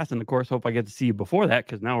ICAST. And of course, hope I get to see you before that,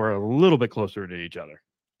 because now we're a little bit closer to each other.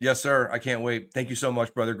 Yes, sir. I can't wait. Thank you so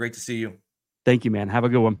much, brother. Great to see you. Thank you, man. Have a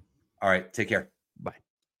good one. All right. Take care. Bye.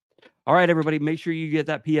 All right, everybody. Make sure you get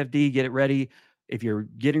that PFD, get it ready. If you're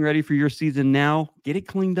getting ready for your season now, get it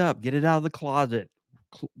cleaned up, get it out of the closet,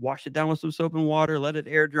 wash it down with some soap and water, let it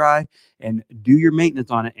air dry, and do your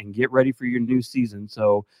maintenance on it and get ready for your new season.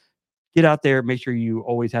 So get out there. Make sure you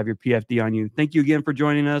always have your PFD on you. Thank you again for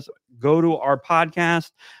joining us. Go to our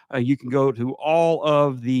podcast. You can go to all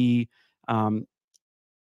of the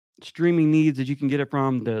streaming needs that you can get it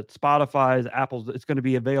from, the Spotify's, Apple's. It's going to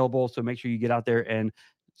be available. So make sure you get out there and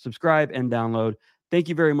subscribe and download. Thank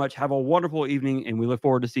you very much. Have a wonderful evening, and we look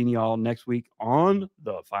forward to seeing you all next week on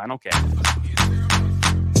The Final Cast.